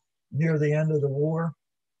near the end of the war.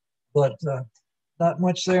 But not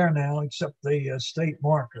much there now except the state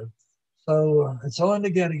marker. So it's on to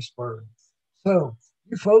Gettysburg. So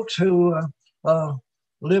you folks who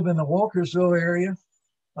live in the Walkersville area,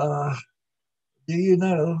 do you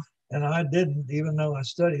know, and I didn't, even though I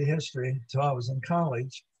studied history until I was in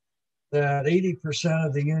college, that 80%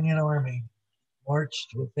 of the Union Army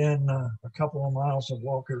marched within a couple of miles of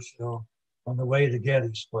Walkersville on the way to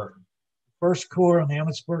Gettysburg. First Corps on the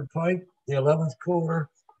Emancipation Pike, the 11th Corps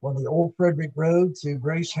on the Old Frederick Road through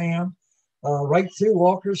Graceham, right through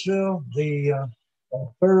Walkersville. The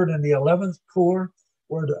 3rd and the 11th Corps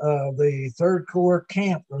were the 3rd Corps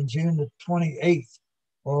camped on June the 28th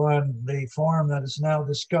on the farm that is now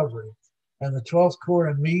Discovery. And the 12th Corps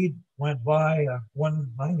in Meade went by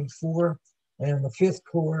 194, and the 5th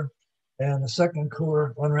Corps and the 2nd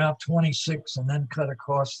Corps on Route 26 and then cut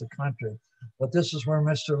across the country. But this is where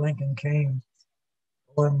Mr. Lincoln came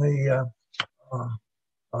on the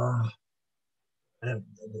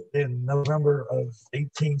in November of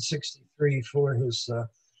 1863 for his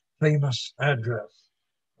famous address.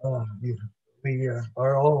 We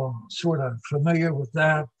are all sort of familiar with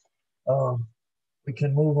that. We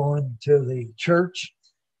can move on to the church,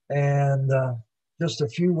 and just a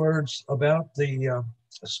few words about the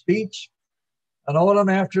speech. An autumn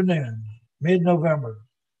afternoon, mid-November,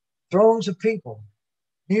 throngs of people,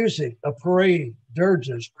 music, a parade,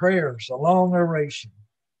 dirges, prayers, a long oration.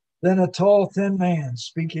 Then a tall, thin man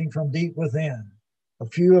speaking from deep within. A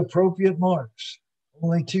few appropriate marks,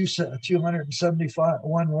 only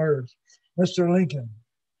 271 words. Mr. Lincoln,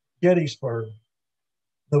 Gettysburg,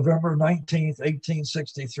 November 19th,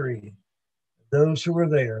 1863. Those who were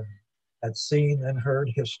there had seen and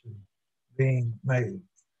heard history being made.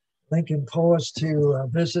 Lincoln paused to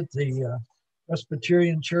visit the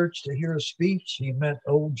Presbyterian Church to hear a speech. He met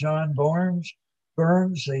old John Burns,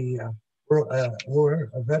 a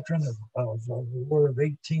veteran of the War of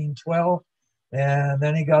 1812. And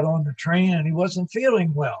then he got on the train and he wasn't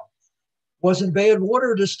feeling well. Wasn't bad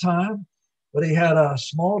water this time, but he had a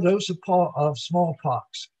small dose of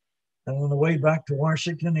smallpox. And on the way back to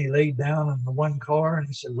Washington, he laid down in the one car and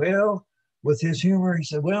he said, well, with his humor, he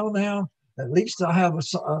said, well, now, at least I have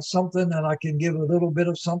something that I can give a little bit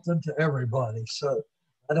of something to everybody. So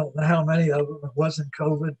I don't know how many of them, it wasn't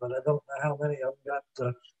COVID, but I don't know how many of them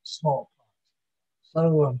got smallpox.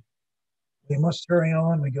 So we must hurry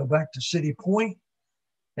on. We go back to City Point.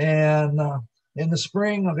 And in the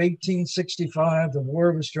spring of 1865, the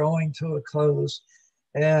war was drawing to a close.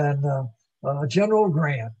 And General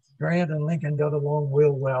Grant and Lincoln got along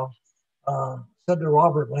real well. Said to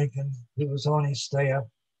Robert Lincoln, who was on his staff,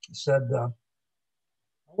 he said, I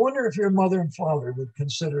wonder if your mother and father would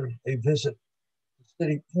consider a visit to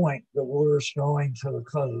City Point. The war is drawing to a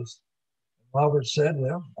close. Robert said,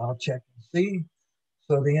 well, I'll check and see.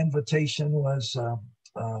 So the invitation was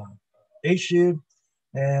issued.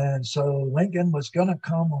 And so Lincoln was going to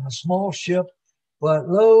come on a small ship, but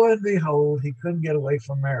lo and behold, he couldn't get away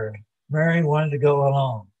from Mary. Mary wanted to go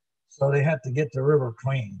along. So they had to get the River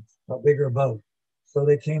Queen, a bigger boat. So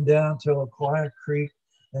they came down to Aquia Creek,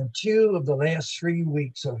 and 2 of the last 3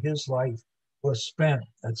 weeks of his life was spent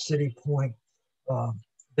at City Point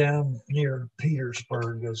down near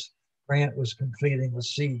Petersburg as Grant was completing the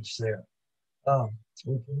siege there.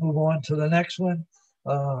 We can move on to the next one.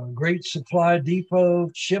 Great supply depot,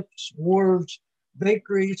 ships, wharves,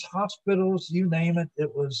 bakeries, hospitals, you name it.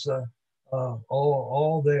 It was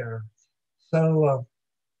all there. So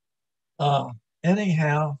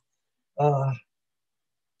anyhow,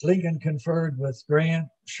 Lincoln conferred with Grant,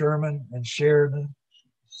 Sherman, and Sheridan,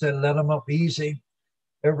 said let them up easy.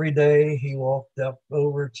 Every day he walked up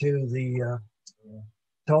over to the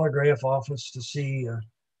telegraph office to see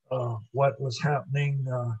what was happening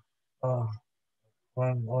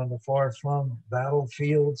on the far-flung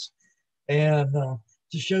battlefields. And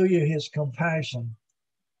to show you his compassion,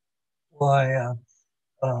 why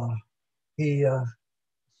he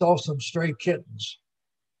saw some stray kittens,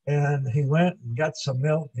 and he went and got some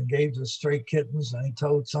milk and gave the stray kittens, and he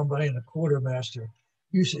told somebody in the quartermaster,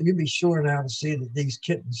 you be sure now to see that these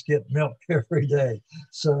kittens get milk every day.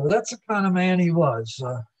 So that's the kind of man he was,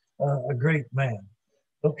 a great man.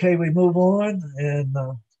 Okay, we move on, and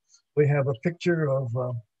we have a picture of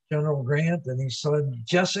General Grant and his son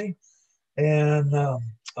Jesse. And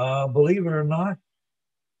believe it or not,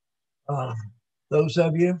 those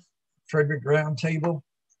of you, Frederick Roundtable,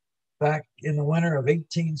 back in the winter of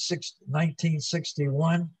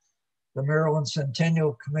 1961, the Maryland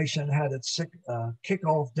Centennial Commission had its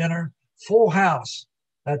kickoff dinner, full house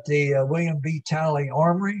at the William B. Talley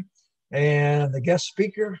Armory. And the guest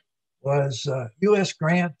speaker was U.S.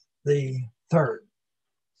 Grant the third.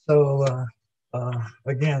 So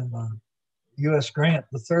again, U.S. Grant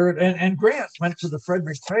the third. And Grant went to the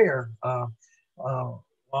Frederick Fair while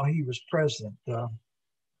he was president.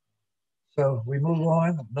 So we move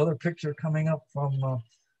on. Another picture coming up from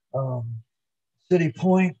City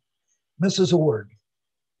Point. Mrs. Ord.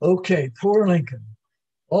 Okay, poor Lincoln.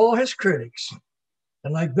 All his critics.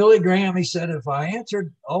 And like Billy Graham, he said, if I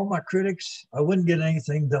answered all my critics, I wouldn't get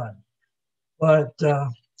anything done. But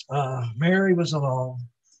Mary was along.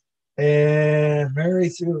 And Mary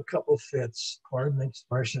threw a couple fits, pardon the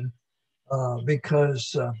expression,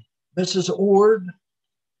 because Mrs. Ord,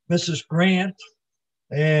 Mrs. Grant,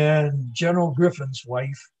 and General Griffin's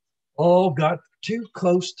wife all got too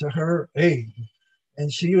close to her aide. And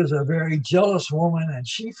she was a very jealous woman, and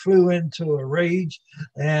she flew into a rage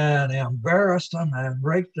and embarrassed them and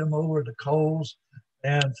raked them over the coals.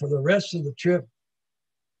 And for the rest of the trip,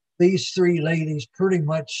 these three ladies pretty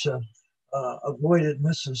much avoided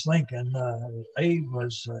Mrs. Lincoln. Abe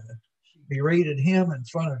was, she berated him in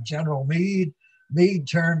front of General Meade. Meade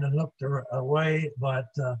turned and looked away, but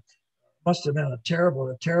must have been a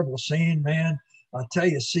terrible scene, man. I tell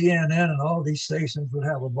you, CNN and all these stations would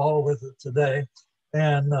have a ball with it today.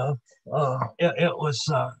 And it was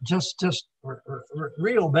just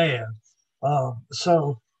real bad.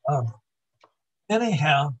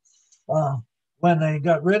 Anyhow, when they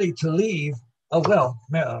got ready to leave,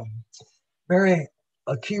 Mary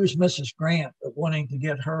accused Mrs. Grant of wanting to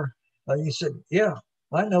get her. He said, "Yeah,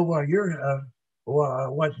 I know why you're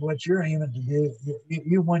what you're aiming to do.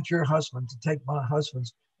 You want your husband to take my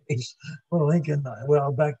husband's place." Well, Lincoln,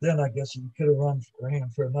 well, back then I guess he could have ran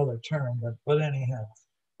for another term, but anyhow,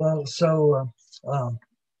 well, so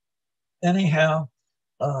anyhow,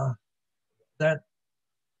 that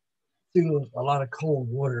threw a lot of cold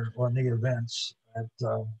water on the events at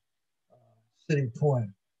City Point.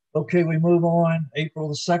 Okay, we move on. April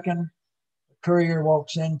the 2nd, the courier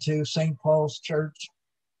walks into St. Paul's Church,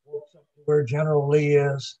 walks up to where General Lee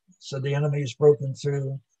is, so the enemy is broken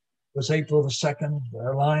through. It was April the 2nd.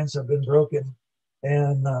 Our lines have been broken,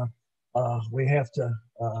 and we have to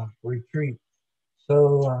retreat.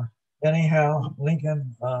 So anyhow,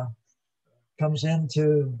 Lincoln comes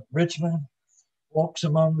into Richmond, walks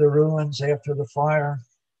among the ruins after the fire.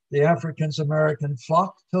 The African-American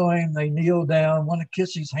flock to him. They kneel down, want to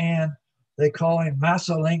kiss his hand. They call him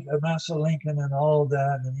Massa Lincoln and all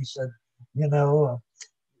that. And he said, you know,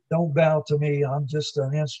 don't bow to me. I'm just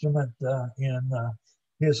an instrument in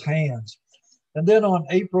his hands. And then on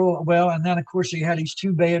April, and then of course he had these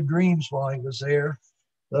two bad dreams while he was there.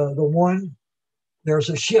 The one, there's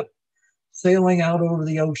a ship sailing out over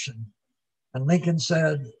the ocean. And Lincoln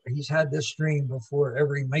said he's had this dream before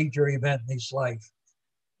every major event in his life.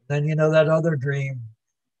 Then, you know, that other dream,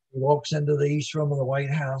 he walks into the East Room of the White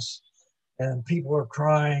House and people are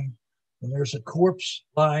crying and there's a corpse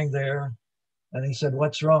lying there. And he said,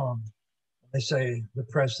 "What's wrong?" And they say, "The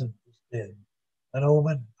president is dead." An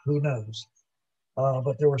omen, who knows?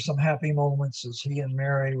 But there were some happy moments as he and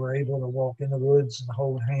Mary were able to walk in the woods and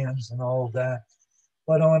hold hands and all of that.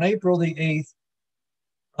 But on April the 8th,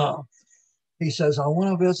 he says, "I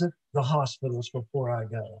want to visit the hospitals before I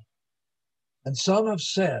go." And some have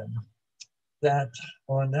said that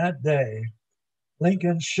on that day,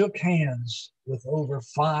 Lincoln shook hands with over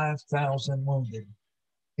 5,000 wounded.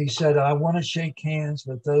 He said, "I want to shake hands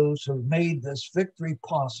with those who made this victory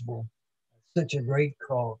possible at such a great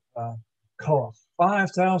cost."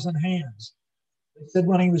 5,000 hands. They said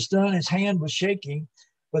when he was done, his hand was shaking,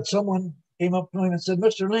 but someone came up to him and said,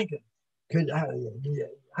 "Mr. Lincoln,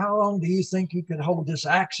 how long do you think you could hold this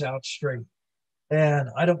axe out straight?" And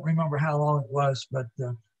I don't remember how long it was, but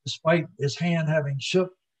despite his hand having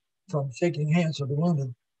shook from shaking hands with the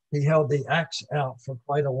wounded, he held the axe out for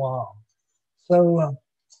quite a while. So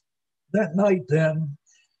that night then,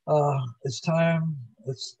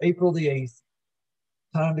 it's April the 8th,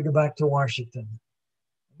 time to go back to Washington.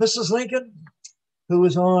 Mrs. Lincoln, who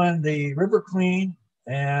was on the River Queen,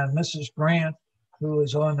 and Mrs. Grant, who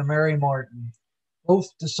was on the Mary Martin, both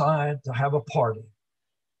decide to have a party.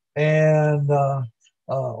 And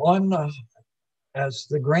as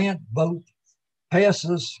the Grant boat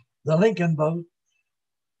passes the Lincoln boat,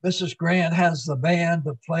 Mrs. Grant has the band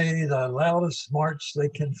to play the loudest march they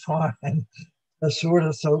can find, the sort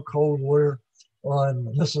of so-called war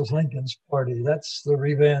on Mrs. Lincoln's party. That's the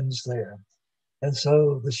revenge there. And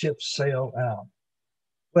so the ships sail out.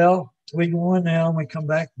 Well, we go on now and we come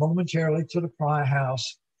back momentarily to the Pry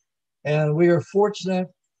House. And we are fortunate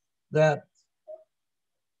that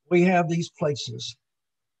we have these places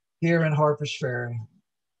here in Harpers Ferry,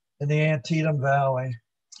 in the Antietam Valley,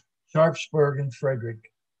 Sharpsburg and Frederick,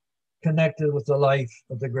 connected with the life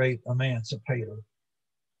of the great emancipator.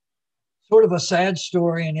 Sort of a sad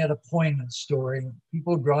story and yet a poignant story.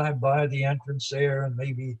 People drive by the entrance there and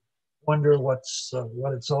maybe wonder what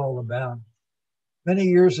it's all about. Many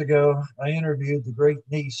years ago, I interviewed the great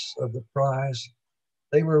niece of the Prys.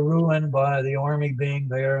 They were ruined by the Army being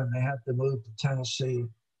there and they had to move to Tennessee.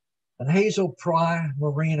 And Hazel Pry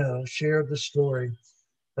Marino shared the story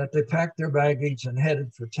that they packed their baggage and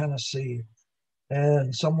headed for Tennessee.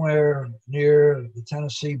 And somewhere near the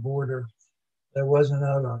Tennessee border, there was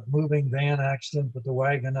another moving van accident, but the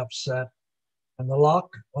wagon upset and the lock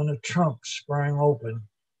on the trunk sprang open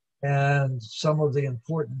and some of the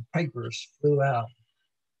important papers flew out.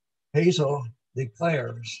 Hazel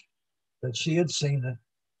declares that she had seen it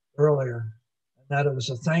earlier and that it was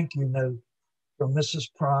a thank you note from Mrs.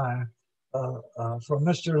 Pry, from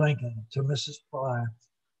Mr. Lincoln to Mrs. Pry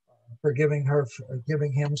for giving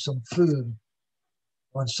him some food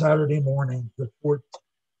on Saturday morning, the 4th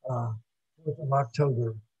of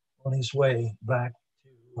October, on his way back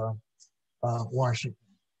to Washington.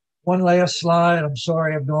 One last slide. I'm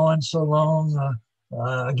sorry I've gone so long.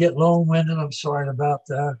 I get long-winded. I'm sorry about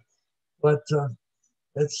that. But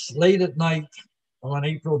it's late at night on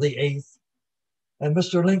April the 8th, and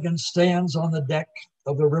Mr. Lincoln stands on the deck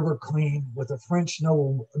of the River Queen with a French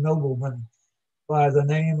nobleman by the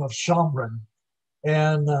name of Chambron.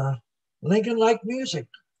 And Lincoln liked music,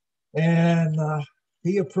 and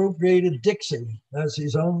he appropriated Dixie as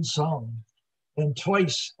his own song. And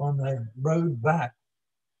twice on the road back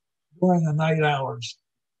during the night hours,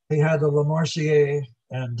 he had the La Marseillaise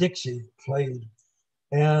and Dixie played.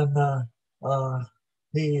 And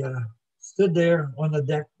he stood there on the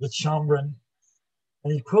deck with Chambron,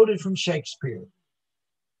 and he quoted from Shakespeare.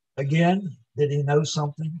 Again, did he know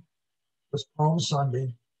something? It was Palm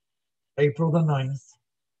Sunday, April the 9th,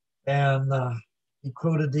 and he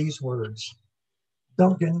quoted these words: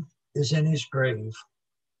 Duncan is in his grave.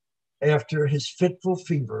 After his fitful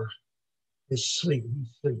fever, he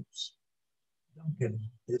sleeps. Duncan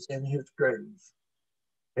is in his grave.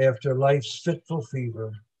 After life's fitful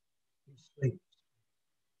fever, he sleeps.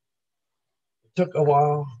 It took a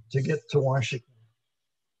while to get to Washington.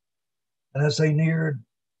 And as they neared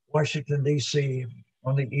Washington, D.C.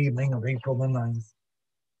 on the evening of April the 9th,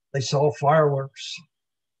 they saw fireworks.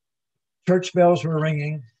 Church bells were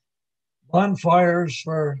ringing. Bonfires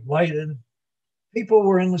were lighted. People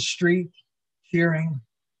were in the street cheering.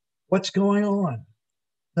 What's going on?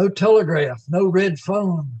 No telegraph, no red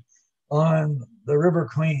phone on the River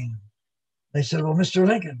Queen. They said, well, Mr.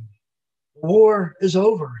 Lincoln, the war is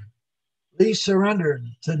over. Lee surrendered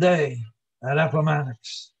today at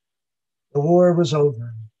Appomattox. The war was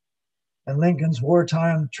over. And Lincoln's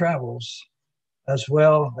wartime travels, as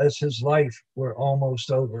well as his life, were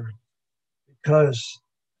almost over, because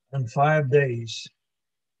in 5 days,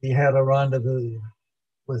 he had a rendezvous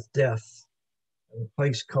with death in a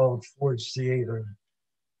place called Ford's Theater.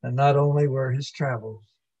 And not only were his travels,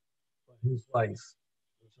 but his life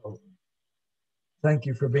was over. Thank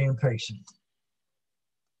you for being patient.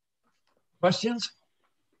 Questions?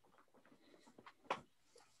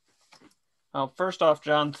 Well, first off,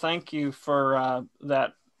 John, thank you for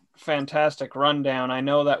that fantastic rundown. I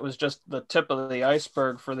know that was just the tip of the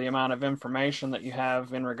iceberg for the amount of information that you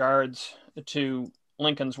have in regards to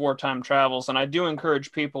Lincoln's wartime travels. And I do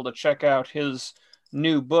encourage people to check out his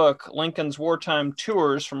new book, Lincoln's Wartime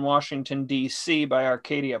Tours from Washington, D.C. by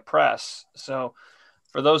Arcadia Press. So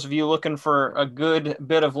for those of you looking for a good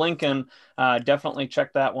bit of Lincoln, definitely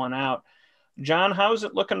check that one out. John, how's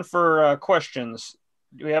it looking for questions?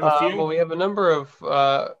 Do we have a few? Well, we have a number of,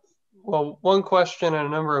 one question and a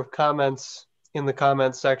number of comments in the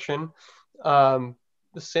comments section.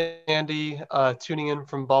 Sandy, tuning in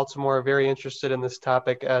from Baltimore, very interested in this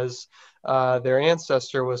topic as their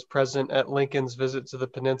ancestor was present at Lincoln's visit to the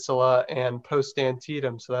peninsula and post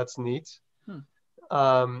Antietam, so that's neat.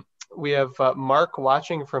 We have Mark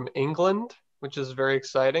watching from England, which is very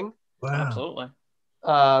exciting. Wow. Absolutely.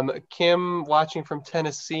 Kim watching from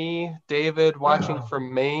Tennessee, David watching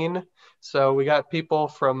from Maine. So we got people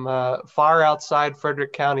from far outside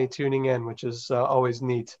Frederick County tuning in, which is always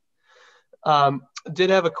neat.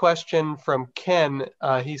 Did have a question from Ken.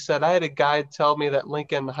 He said, I had a guide tell me that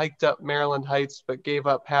Lincoln hiked up Maryland Heights but gave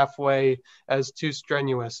up halfway as too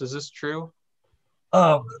strenuous. Is this true?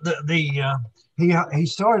 He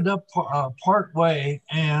started up part way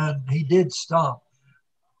and he did stop.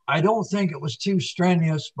 I don't think it was too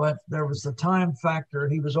strenuous, but there was the time factor.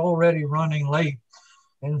 He was already running late.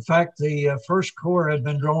 In fact, the First Corps had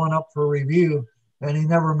been drawn up for review and he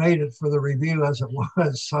never made it for the review as it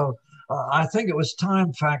was. So I think it was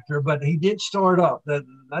time factor, but he did start up.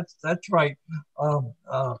 That's right.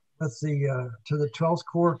 With to the 12th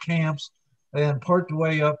Corps camps, and part the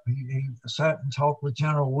way up, he sat and talked with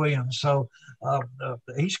General Williams. So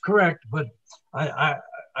he's correct, but I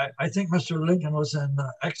think Mr. Lincoln was in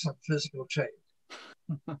excellent physical shape.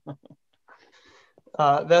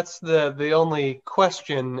 That's the only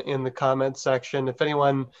question in the comment section. If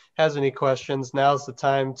anyone has any questions, now's the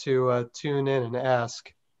time to tune in and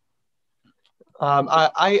ask.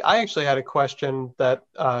 I actually had a question that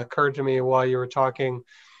occurred to me while you were talking.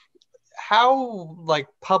 How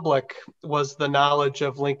public was the knowledge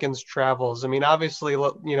of Lincoln's travels? I mean, obviously,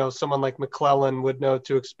 someone like McClellan would know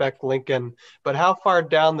to expect Lincoln, but how far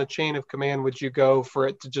down the chain of command would you go for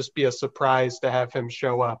it to just be a surprise to have him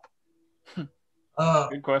show up?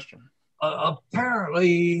 Good question.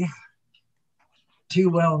 Apparently, too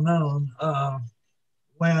well known.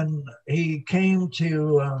 When he came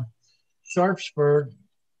to Sharpsburg,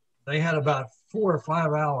 they had about 4 or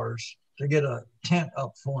 5 hours to get a tent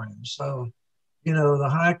up for him. So, the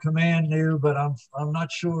high command knew, but I'm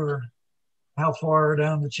not sure how far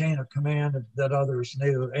down the chain of command that others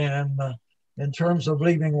knew. And in terms of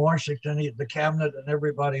leaving Washington, the cabinet and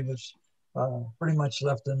everybody was pretty much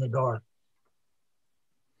left in the dark.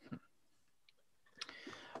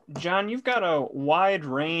 John, you've got a wide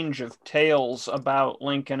range of tales about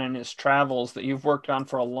Lincoln and his travels that you've worked on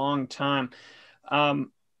for a long time. How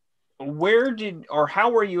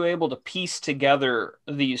were you able to piece together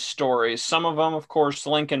these stories? Some of them, of course,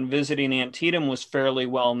 Lincoln visiting Antietam was fairly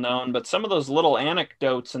well known, but some of those little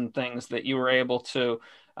anecdotes and things that you were able to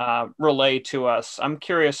relay to us, I'm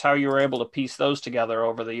curious how you were able to piece those together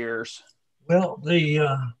over the years. Well,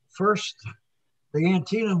 the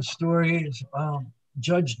Antietam story is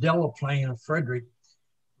Judge Delaplane of Frederick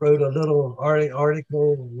wrote a little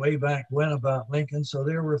article way back when about Lincoln. So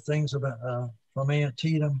there were things about from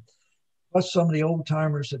Antietam. Plus some of the old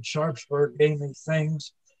timers at Sharpsburg gave me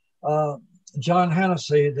things. John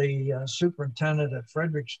Hennessy, the superintendent at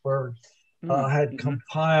Fredericksburg, had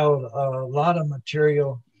compiled a lot of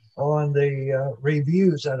material on the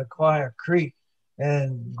reviews at Aquia Creek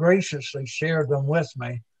and graciously shared them with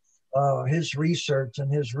me, his research and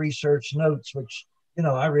his research notes, which,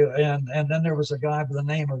 I really, and then there was a guy by the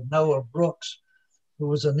name of Noah Brooks, who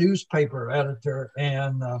was a newspaper editor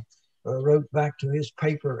and wrote back to his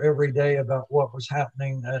paper every day about what was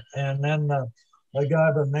happening. And then a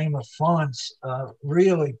guy by the name of Fonts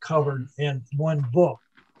really covered in one book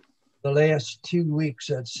the last 2 weeks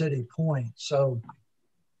at City Point. So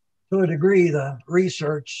to a degree, the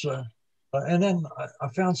research, and then I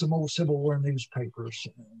found some old Civil War newspapers,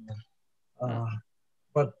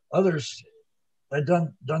 but others had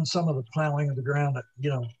done some of the plowing of the ground,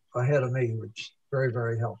 ahead of me, which is very,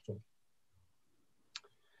 very helpful.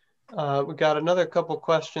 We got another couple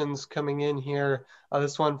questions coming in here.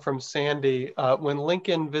 This one from Sandy. When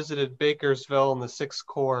Lincoln visited Bakersville in the 6th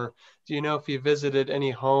Corps, do you know if he visited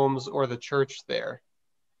any homes or the church there?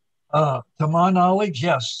 To my knowledge,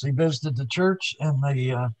 yes. He visited the church and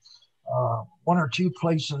the 1 or 2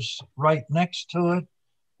 places right next to it.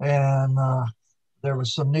 And there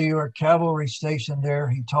was some New York cavalry stationed there.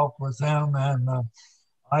 He talked with them. And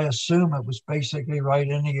I assume it was basically right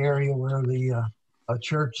in the area where the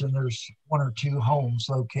church and there's 1 or 2 homes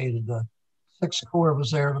located. The 6th Corps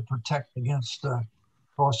was there to protect against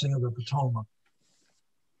crossing of the Potomac.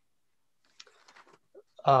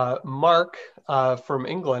 Mark from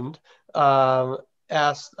England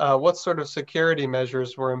asked what sort of security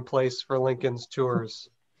measures were in place for Lincoln's tours?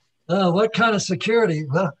 What kind of security?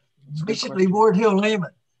 Well, basically Ward Hill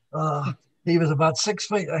Lehman. He was about 6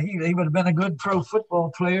 feet. He would have been a good pro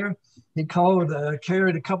football player. He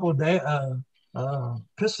carried a couple of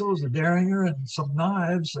pistols, a derringer, and some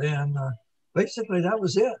knives, and basically that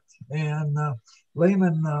was it. And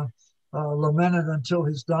Lehman lamented until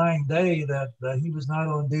his dying day that he was not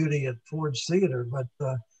on duty at Ford's Theater, but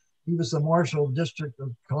he was the Marshal District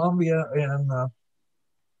of Columbia. And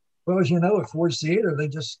well, as you know, at Ford's Theater, they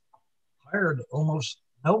just hired almost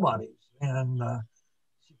nobody. And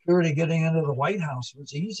security getting into the White House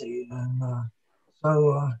was easy. And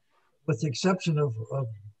so with the exception of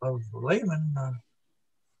Lehman,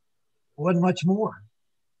 wasn't much more.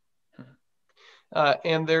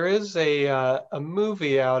 And there is a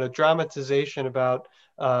movie out, a dramatization about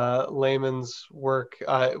Lehman's work.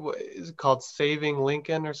 Is it called Saving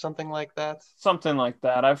Lincoln or something like that? Something like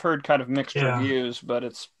that. I've heard kind of mixed Yeah. reviews, but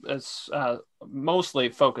it's mostly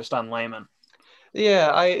focused on Lehman.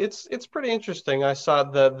 Yeah, it's pretty interesting. I saw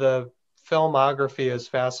the filmography is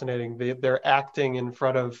fascinating. They're acting in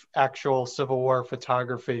front of actual Civil War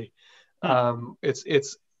photography.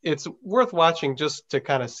 It's worth watching just to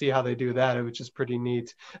kind of see how they do that, which is pretty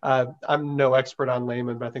neat. I'm no expert on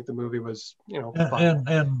Lehman, but I think the movie was, fun.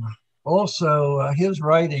 And also his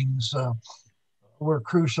writings were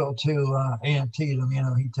crucial to Antietam.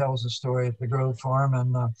 He tells the story at the Grove Farm.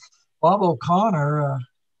 And Bob O'Connor,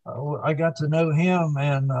 I got to know him,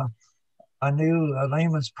 and I knew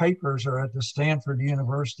Lehman's papers are at the Stanford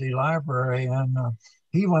University Library, and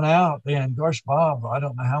he went out, and gosh, Bob, I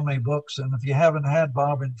don't know how many books. And if you haven't had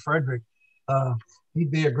Bob in Frederick, he'd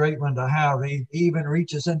be a great one to have. He even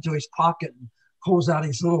reaches into his pocket and pulls out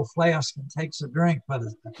his little flask and takes a drink. But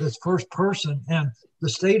this first person, and the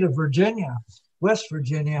state of Virginia, West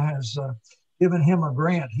Virginia, has given him a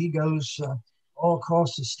grant. He goes all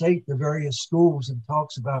across the state to various schools and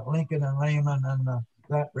talks about Lincoln and Lehman and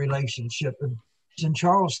that relationship. And he's in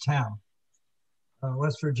Charlestown,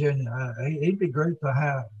 West Virginia. He'd be great to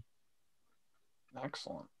have.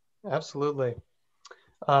 Excellent. Absolutely.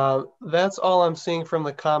 That's all I'm seeing from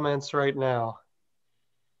the comments right now.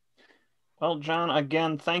 Well, John,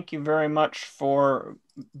 again, thank you very much for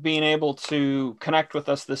being able to connect with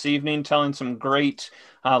us this evening, telling some great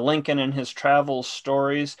Lincoln and his travel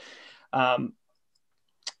stories.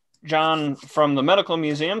 John from the Medical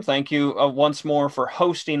Museum, thank you once more for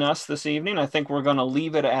hosting us this evening. I think we're going to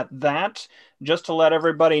leave it at that. Just to let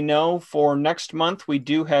everybody know, for next month, we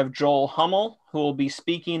do have Joel Hummel, who will be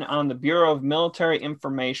speaking on the Bureau of Military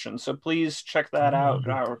Information. So please check that out,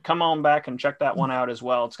 or come on back and check that one out as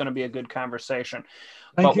well. It's going to be a good conversation.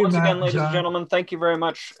 Thank you, once Matt, again, ladies John. and gentlemen, thank you very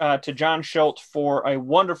much to John Schildt for a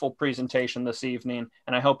wonderful presentation this evening,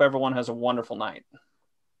 and I hope everyone has a wonderful night.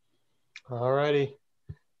 All righty.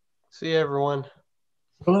 See you, everyone.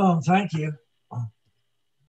 So long. Thank you.